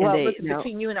 Well, listen,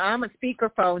 between you and I'm a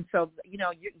speakerphone, so,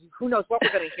 who knows what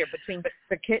we're going to hear between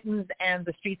the kittens and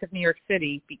the streets of New York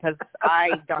City, because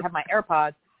I don't have my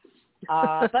AirPods.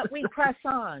 But we press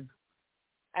on,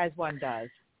 as one does.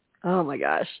 Oh, my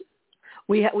gosh.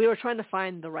 We were trying to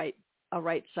find a right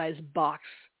size box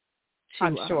to,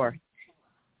 I'm sure,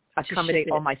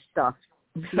 accommodate all my stuff.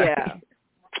 Yeah.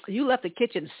 You left the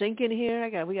kitchen sink in here?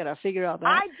 We got to figure out that.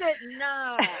 I did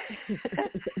not.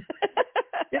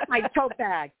 It's my tote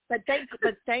bag. But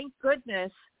thank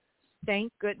goodness. I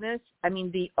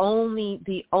mean, the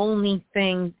only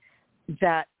thing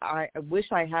that I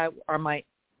wish I had are my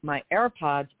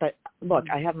AirPods. But look,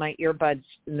 I have my earbuds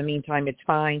in the meantime. It's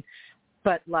fine.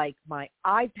 But like my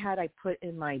iPad, I put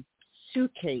in my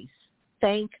suitcase.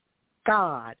 Thank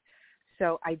God.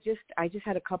 So I just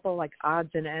had a couple like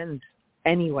odds and ends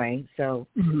anyway. So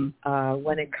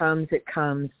when it comes, it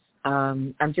comes.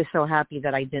 I'm just so happy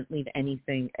that I didn't leave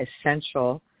anything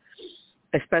essential,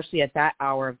 especially at that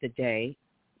hour of the day.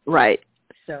 Right.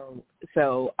 So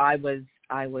I was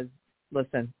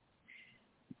listen,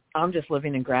 I'm just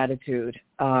living in gratitude.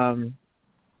 And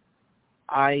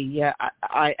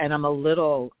I'm a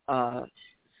little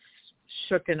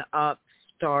shooken up,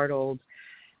 startled.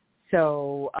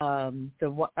 So and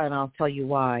I'll tell you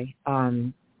why.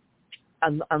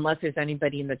 Unless there's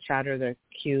anybody in the chat or the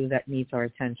queue that needs our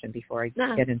attention before I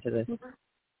get into this.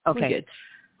 Okay. Good.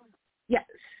 Yeah.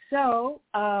 So,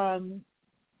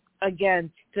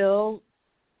 again, still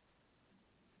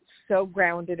so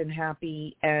grounded and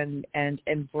happy and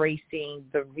embracing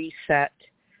the reset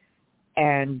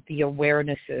and the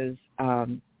awarenesses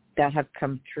that have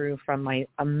come through from my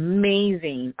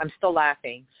amazing, I'm still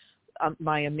laughing,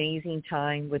 my amazing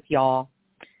time with y'all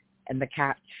and the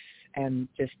cats. And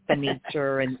just the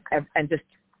nature and just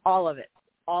all of it.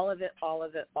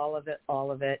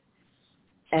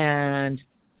 And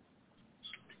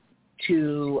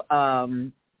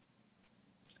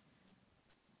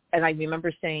and I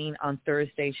remember saying on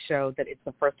Thursday's show that it's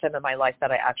the first time in my life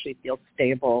that I actually feel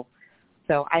stable.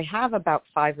 So I have about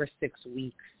 5 or 6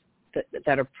 weeks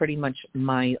that are pretty much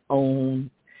my own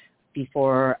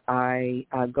before I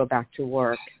go back to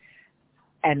work.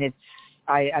 And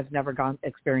I've never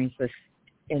experienced this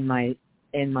in my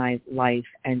life,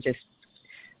 and just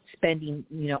spending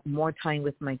more time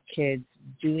with my kids,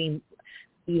 doing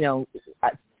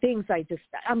things.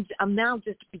 I'm now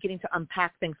just beginning to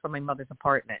unpack things from my mother's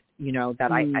apartment.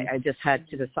 That I just had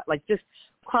to decide, like just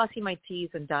crossing my T's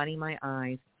and dotting my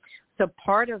I's. So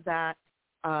part of that,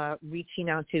 reaching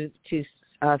out to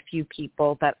a few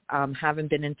people that haven't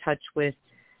been in touch with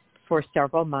for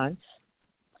several months.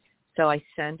 So I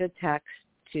send a text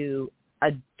to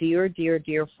a dear, dear,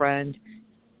 dear friend.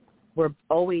 We're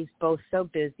always both so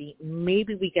busy.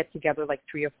 Maybe we get together like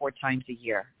 3 or 4 times a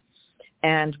year.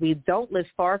 And we don't live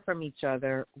far from each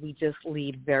other. We just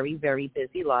lead very, very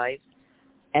busy lives.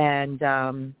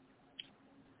 And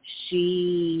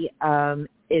she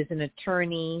is an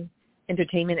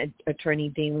entertainment attorney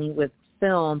dealing with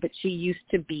film, but she used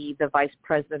to be the vice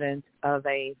president of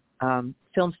a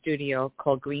film studio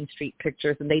called Green Street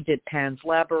Pictures, and they did Pan's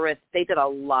Labyrinth. They did a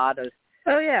lot of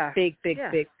big.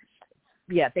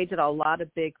 Yeah, they did a lot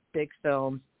of big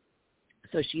films.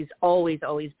 So she's always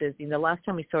busy. And the last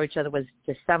time we saw each other was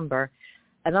December,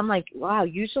 and I'm like, wow.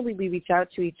 Usually we reach out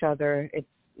to each other.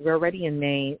 We're already in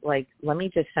May. Like, let me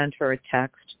just send her a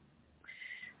text.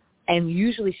 And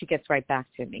usually she gets right back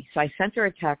to me. So I sent her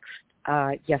a text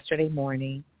yesterday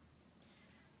morning.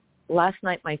 Last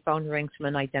night my phone rings from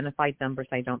an identified number,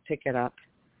 so I don't pick it up.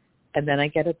 And then I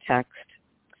get a text.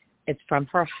 It's from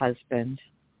her husband.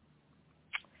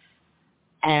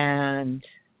 And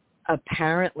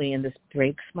apparently, and this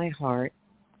breaks my heart,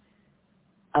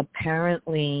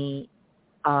 apparently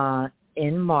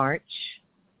in March,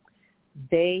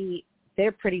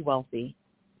 they're pretty wealthy.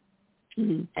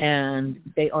 Mm-hmm. And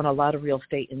they own a lot of real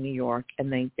estate in New York,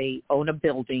 and they own a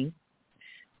building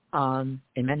in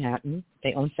Manhattan.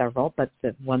 They own several, but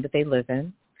the one that they live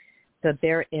in, so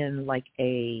they're in like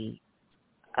a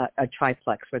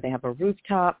triplex where they have a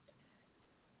rooftop,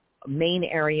 a main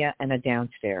area, and a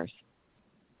downstairs.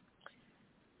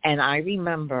 And I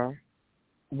remember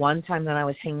one time that I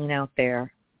was hanging out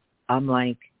there, I'm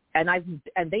like, and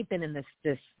they've been in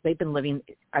this they've been living,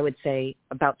 I would say,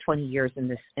 about 20 years in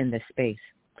this space.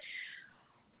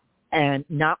 And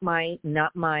not my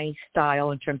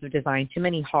style in terms of design. Too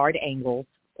many hard angles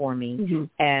for me. Mm-hmm.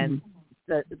 And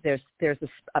there's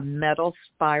a metal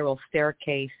spiral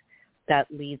staircase that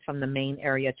leads from the main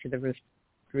area to the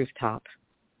rooftop.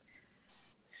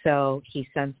 So he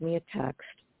sends me a text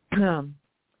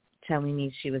telling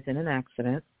me she was in an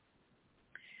accident.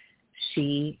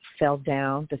 She fell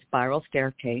down the spiral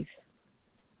staircase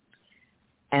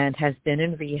and has been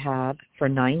in rehab for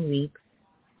 9 weeks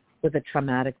with a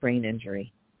traumatic brain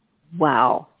injury.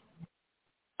 Wow.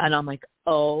 And I'm like,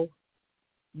 oh,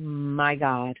 my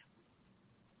God.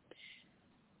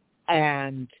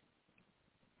 And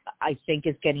I think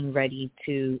is getting ready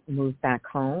to move back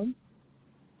home.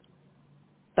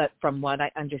 But from what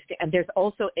I understand, and there's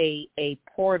also a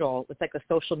portal. It's like a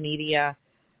social media,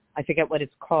 I forget what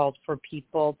it's called, for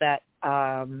people that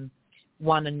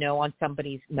want to know on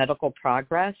somebody's medical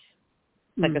progress.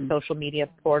 Like a social media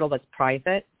portal that's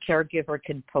private. Caregiver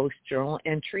can post journal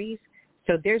entries.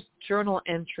 So there's journal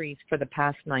entries for the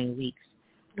past 9 weeks.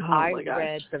 Oh, my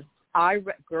gosh. I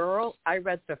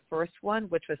read the first one,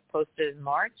 which was posted in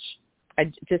March.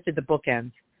 I just did the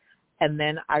bookends. And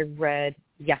then I read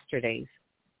yesterday's,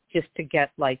 just to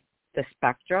get like the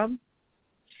spectrum.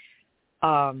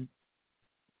 But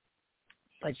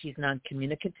she's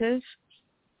non-communicative.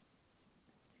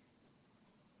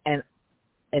 And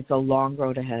it's a long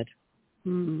road ahead.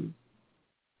 Mm.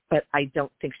 But I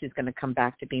don't think she's going to come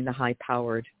back to being the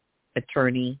high-powered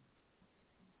attorney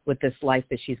with this life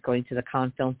that she's going to the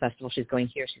Cannes Film Festival. She's going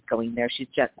here. She's going there. She's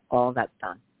just all that's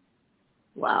done.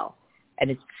 Wow.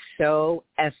 And it's so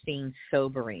effing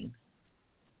sobering.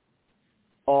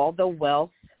 All the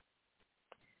wealth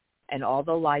and all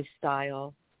the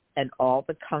lifestyle and all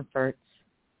the comforts.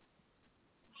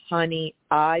 Honey,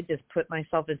 I just put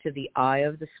myself into the eye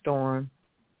of the storm.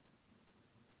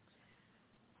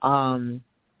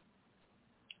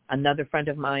 Another friend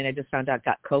of mine, I just found out,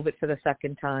 got COVID for the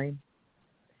second time.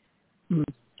 Mm.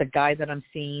 The guy that I'm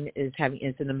seeing is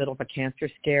in the middle of a cancer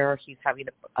scare. He's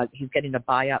getting a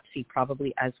biopsy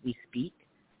probably as we speak.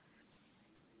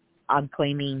 I'm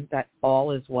claiming that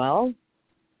all is well.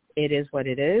 It is what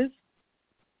it is.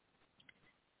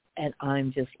 And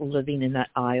I'm just living in that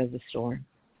eye of the storm.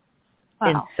 Wow.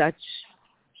 In such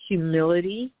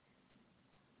humility,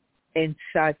 in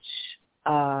such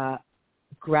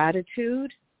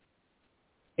gratitude,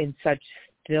 in such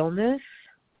stillness.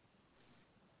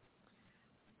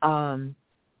 And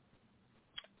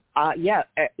I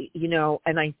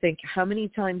think, how many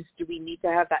times do we need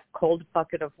to have that cold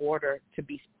bucket of water to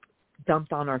be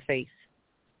dumped on our face?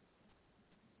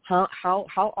 How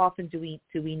often do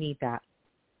we need that?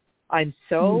 I'm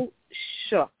so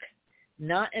shook,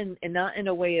 not in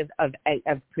a way of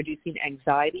producing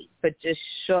anxiety, but just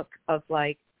shook of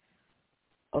like,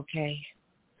 okay,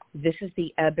 this is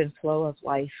the ebb and flow of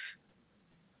life.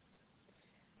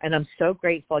 And I'm so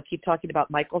grateful. I keep talking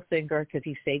about Michael Singer because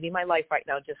he's saving my life right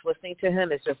now. Just listening to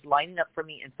him is just lining up for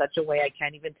me in such a way I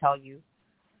can't even tell you,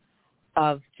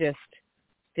 of just,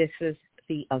 this is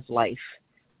the of life.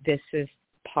 This is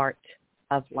part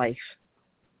of life.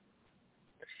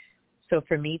 So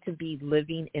for me to be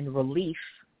living in relief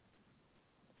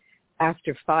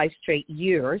after 5 straight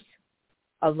years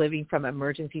of living from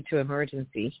emergency to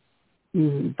emergency.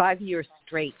 5 years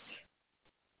straight.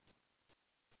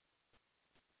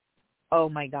 Oh,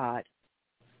 my God.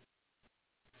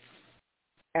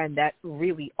 And that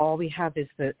really all we have is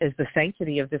the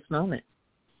sanctity of this moment.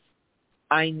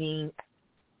 I mean,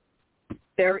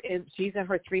 she's in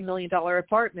her $3 million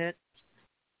apartment.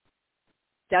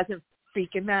 Doesn't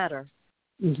freaking matter.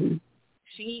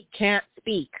 She can't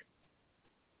speak.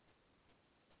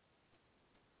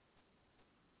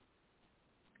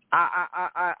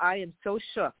 I am so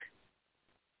shook.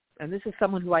 And this is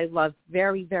someone who I love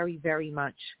very, very, very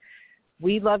much.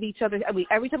 We love each other.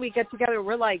 Every time we get together,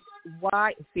 we're like,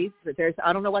 why? See,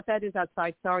 I don't know what that is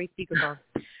outside. Sorry, speakerphone.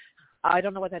 I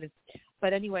don't know what that is.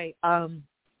 But anyway, and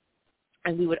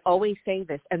we would always say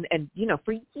this. And you know,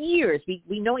 for years,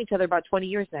 we know each other about 20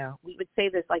 years now. We would say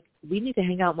this, like, we need to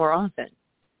hang out more often.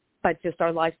 But just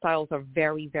our lifestyles are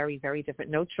very, very, very different.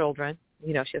 No children.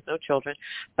 You know, she has no children.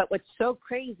 But what's so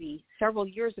crazy, several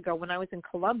years ago when I was in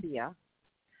Colombia,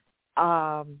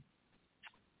 I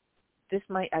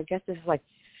guess this is like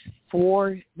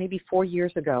 4 or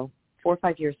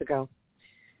 5 years ago.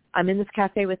 I'm in this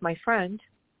cafe with my friend.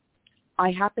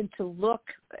 I happen to look,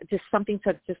 just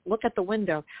look at the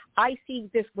window. I see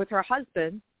this with her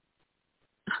husband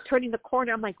turning the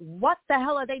corner. I'm like, what the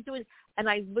hell are they doing? And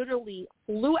I literally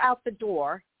flew out the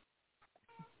door,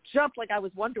 jumped like I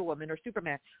was Wonder Woman or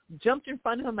Superman, jumped in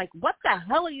front of him like, what the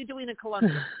hell are you doing in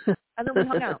Colombia? And then we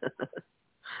hung out.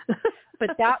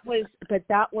 But that was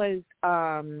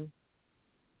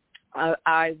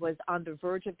I was on the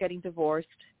verge of getting divorced,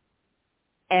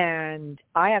 and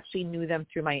I actually knew them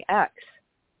through my ex.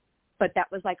 But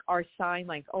that was like our sign,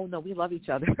 like, oh no, we love each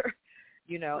other,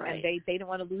 you know. Right. And they didn't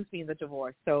want to lose me in the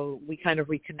divorce, so we kind of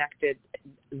reconnected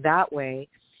that way,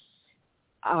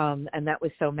 and that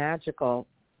was so magical.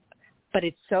 But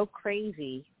it's so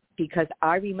crazy because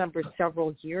I remember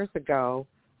several years ago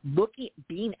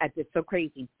being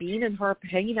in her,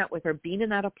 hanging out with her, being in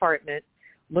that apartment,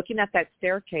 looking at that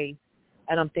staircase,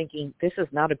 and I'm thinking, this is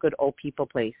not a good old people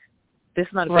place. This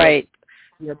is not a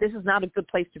good, this is not a good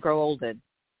place to grow old in.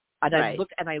 And I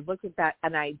looked at that,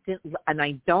 and I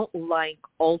don't like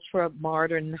ultra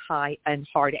modern, high and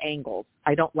hard angles.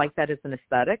 I don't like that as an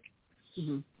aesthetic.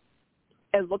 Mm-hmm.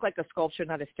 It looked like a sculpture,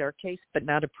 not a staircase, but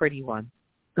not a pretty one.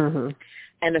 Mm-hmm.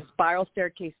 And a spiral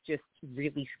staircase just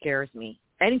really scares me.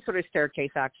 Any sort of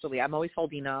staircase, actually. I'm always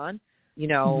holding on. You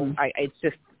know, mm-hmm. It's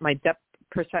just my depth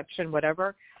perception,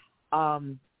 whatever.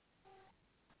 And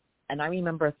I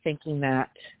remember thinking that,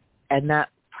 and that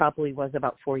probably was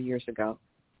about 4 years ago.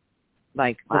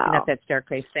 Like, looking at that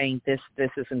staircase saying, this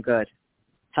isn't good.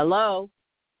 Hello?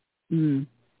 Mm.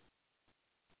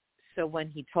 So when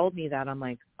he told me that, I'm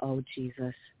like, oh,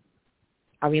 Jesus.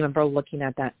 I remember looking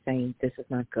at that saying, this is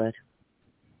not good.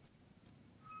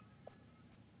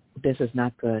 This is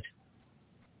not good.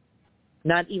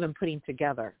 Not even putting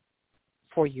together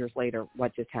 4 years later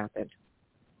what just happened.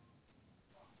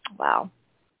 Wow.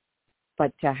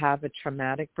 But to have a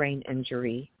traumatic brain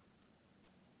injury,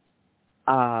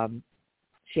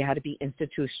 she had to be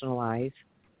institutionalized.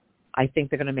 I think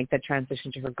they're going to make that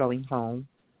transition to her going home.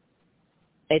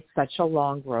 It's such a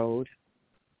long road.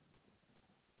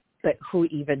 But who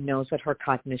even knows what her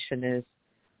cognition is?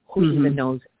 Who mm-hmm. even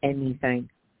knows anything?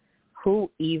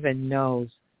 Who even knows?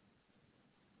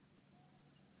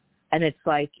 And it's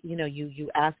like, you know, you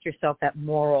ask yourself that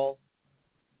moral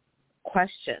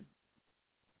question.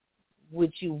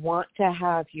 Would you want to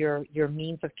have your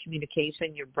means of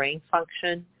communication, your brain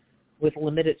function with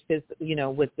limited,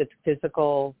 with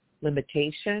physical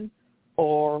limitation,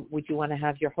 or would you want to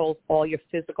have all your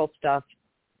physical stuff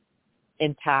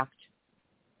intact,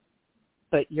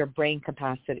 but your brain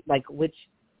capacity, like which?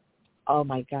 Oh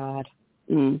my God.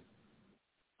 Mm.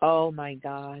 Oh my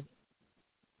God.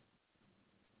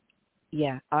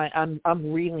 Yeah, I'm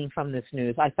reeling from this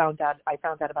news. I found out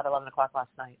about 11 o'clock last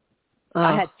night.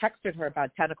 I had texted her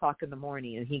about 10 o'clock in the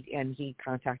morning, and he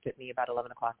contacted me about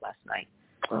 11 o'clock last night.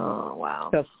 Oh,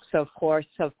 wow. So of course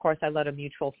I let a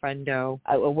mutual friend know.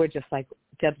 We're just like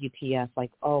WTF,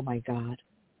 like, oh my God.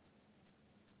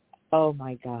 Oh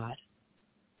my God.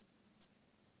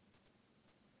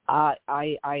 I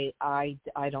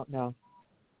don't know.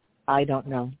 I don't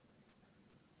know.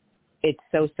 It's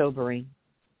so sobering.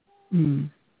 Mm.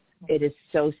 It is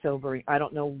so sobering. I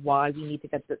don't know why we need to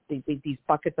get these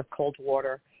buckets of cold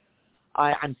water.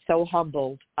 I'm so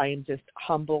humbled. I am just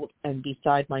humbled and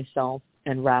beside myself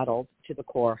and rattled to the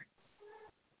core.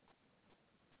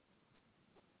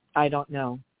 I don't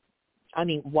know. I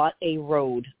mean, what a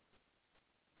road.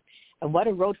 And what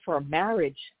a road for a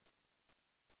marriage.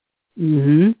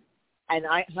 Mm-hmm. And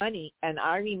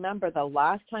I remember the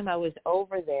last time I was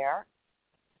over there,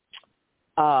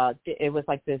 it was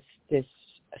like this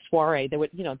soiree. They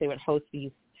would host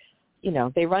these,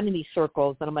 they run in these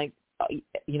circles, and I'm like,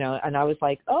 and I was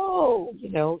like, oh,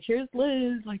 here's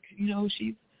Liz, like,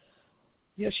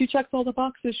 she checks all the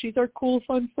boxes. She's our cool,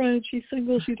 fun friend. She's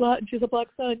single. She's Latin. She's a black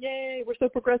son. Yay, we're so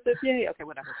progressive. Yay. Okay,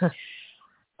 whatever.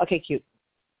 Okay, cute.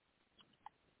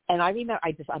 And I remember,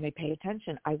 I may pay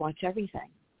attention. I watch everything.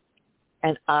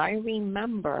 And I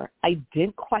remember I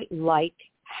didn't quite like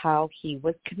how he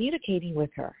was communicating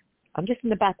with her. I'm just in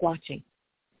the back watching,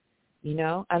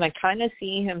 and I kind of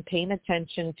see him paying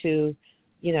attention to,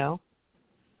 a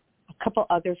couple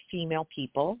other female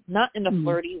people, not in a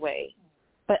flirty way,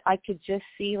 but I could just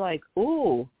see like,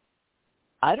 ooh,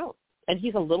 and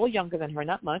he's a little younger than her,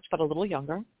 not much, but a little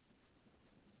younger.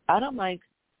 And I'm like,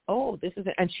 oh, this is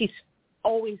it. And she's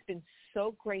always been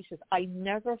so gracious. I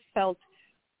never felt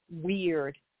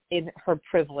weird in her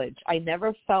privilege. I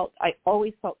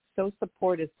always felt so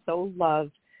supported, so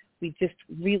loved. We just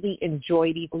really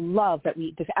enjoyed love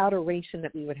this adoration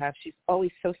that we would have. She's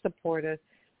always so supportive.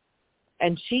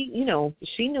 And she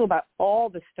knew about all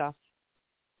the stuff,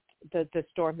 the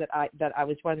storm that I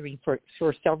was weathering for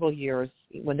several years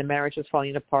when the marriage was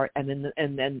falling apart, and then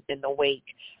in the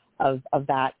wake of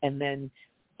that, and then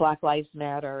Black Lives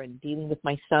Matter and dealing with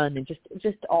my son, and just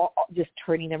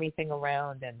turning everything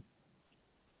around. And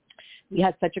we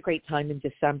had such a great time in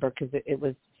December because it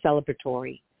was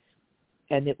celebratory,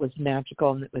 and it was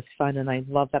magical, and it was fun, and I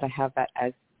love that I have that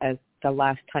as the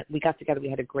last time we got together. We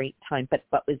had a great time. But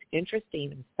what was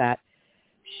interesting is that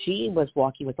she was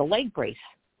walking with a leg brace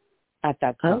at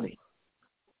that time. Oh.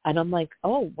 And I'm like,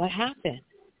 oh, what happened?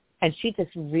 And she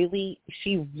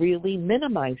really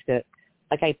minimized it.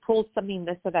 Like, I pulled something,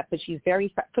 this or that, but she's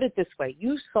very, put it this way.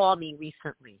 You saw me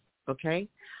recently, okay?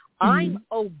 Mm-hmm. I'm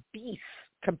obese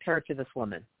compared to this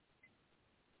woman.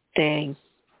 Dang.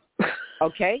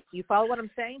 Okay? You follow what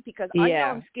I'm saying? Because I know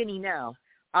I'm skinny now.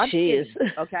 I'm skinny, is.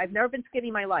 Okay? I've never been skinny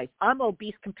in my life. I'm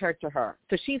obese compared to her.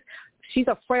 So she's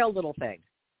a frail little thing.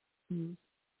 Mm-hmm.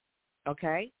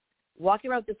 Okay?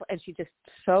 Walking around this, and she just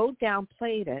so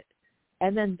downplayed it.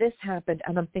 And then this happened,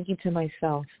 and I'm thinking to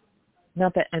myself,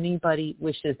 not that anybody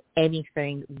wishes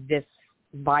anything this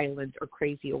violent or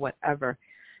crazy or whatever.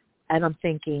 And I'm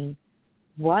thinking,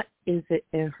 what is it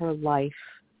in her life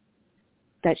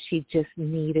that she just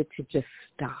needed to just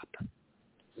stop?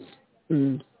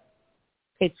 Mm.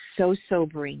 It's so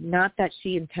sobering. Not that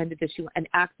she intended this. An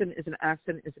accident is an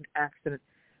accident is an accident.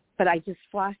 But I just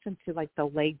flashed into like the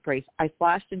leg brace. I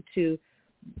flashed into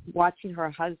watching her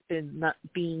husband not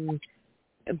being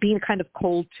kind of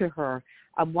cold to her.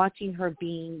 I'm watching her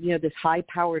being, this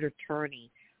high-powered attorney.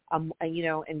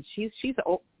 And she's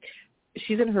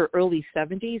in her early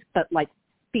 70s, but like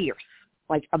fierce,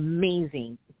 like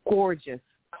amazing, gorgeous,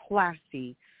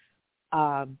 classy.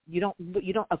 You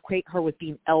don't equate her with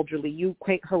being elderly. You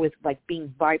equate her with like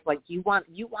being vibrant. Like you want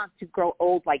to grow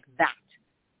old like that,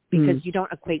 because you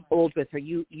don't equate old with her.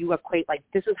 You equate like,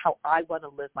 this is how I want to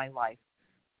live my life.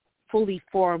 Fully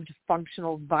formed,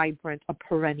 functional, vibrant, a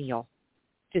perennial,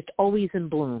 just always in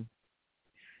bloom.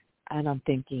 And I'm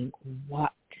thinking,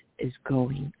 what is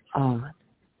going on?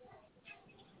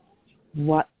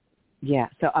 What? Yeah.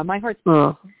 So my heart's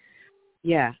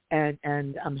yeah,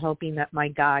 and I'm hoping that my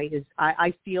guide is.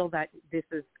 I feel that this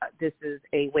is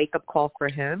a wake up call for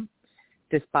him.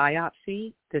 This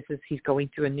biopsy. He's going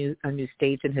through a new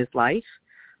stage in his life.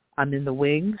 I'm in the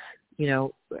wings,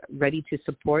 ready to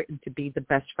support and to be the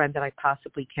best friend that I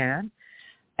possibly can.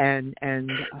 And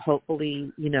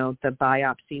hopefully, the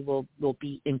biopsy will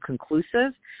be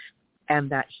inconclusive, and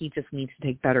that he just needs to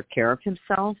take better care of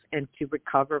himself and to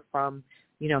recover from,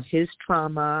 his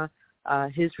trauma,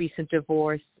 his recent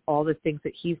divorce, all the things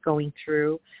that he's going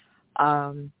through.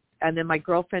 And then my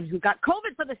girlfriend who got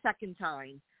COVID for the second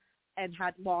time and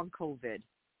had long COVID,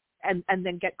 and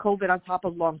then get COVID on top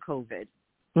of long COVID.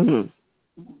 Mm-hmm.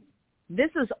 This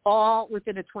is all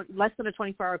within less than a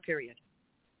 24-hour period.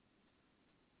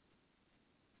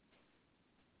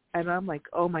 And I'm like,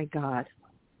 oh, my God.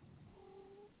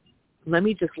 Let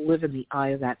me just live in the eye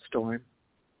of that storm.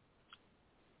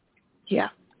 Yeah.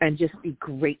 And just be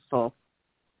grateful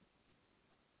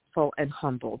and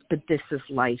humbled. But this is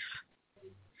life.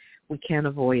 We can't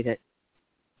avoid it.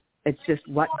 It's just,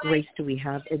 what grace do we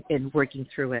have in working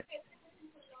through it?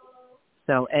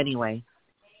 So anyway,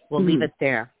 we'll leave it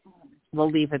there.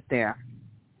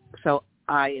 So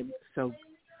I am so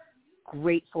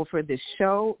grateful for this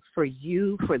show, for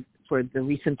you, for the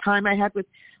recent time I had with.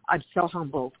 I'm so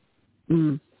humbled.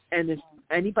 And if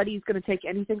anybody's going to take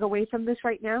anything away from this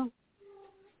right now,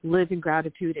 live in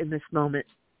gratitude in this moment.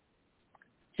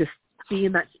 Just be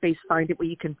in that space, find it where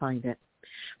you can find it.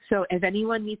 So if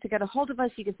anyone needs to get a hold of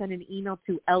us, you can send an email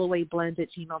to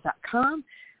loablend@gmail.com.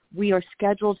 We are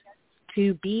scheduled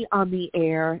to be on the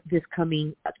air this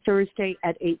coming Thursday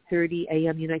at 8:30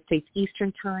 a.m. United States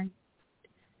Eastern Time.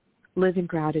 Live in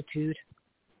gratitude,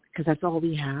 because that's all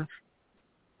we have.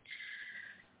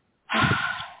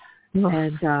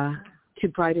 And to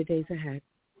brighter days ahead.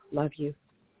 Love you.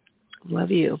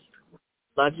 Love you.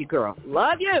 Love you, girl.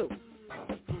 Love you.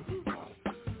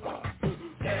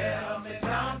 Tell me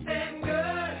something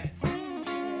good.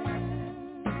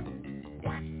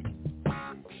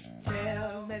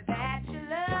 Tell me that you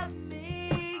love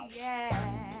me, yeah.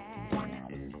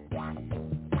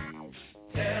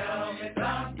 Tell me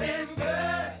something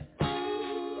good.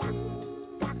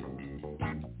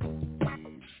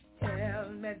 Tell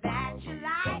me that you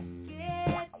like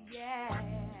it, yeah.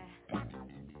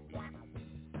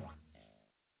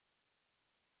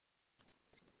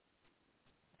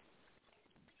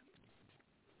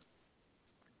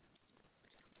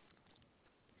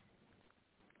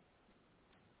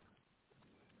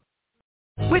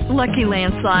 With Lucky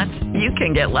Land Slots, you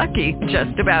can get lucky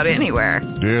just about anywhere.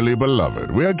 Dearly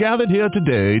beloved, we are gathered here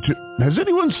today to... Has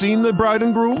anyone seen the bride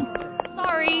and groom?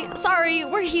 Sorry,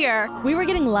 we're here. We were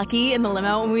getting lucky in the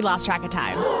limo and we lost track of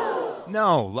time.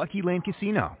 No, Lucky Land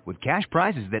Casino, with cash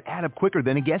prizes that add up quicker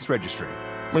than a guest registry.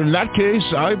 In that case,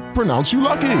 I pronounce you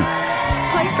lucky.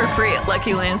 Play for free at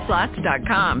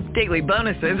LuckyLandSlots.com. Daily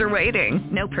bonuses are waiting.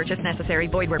 No purchase necessary.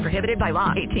 Void where prohibited by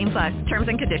law. 18+. Terms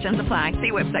and conditions apply.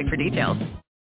 See website for details.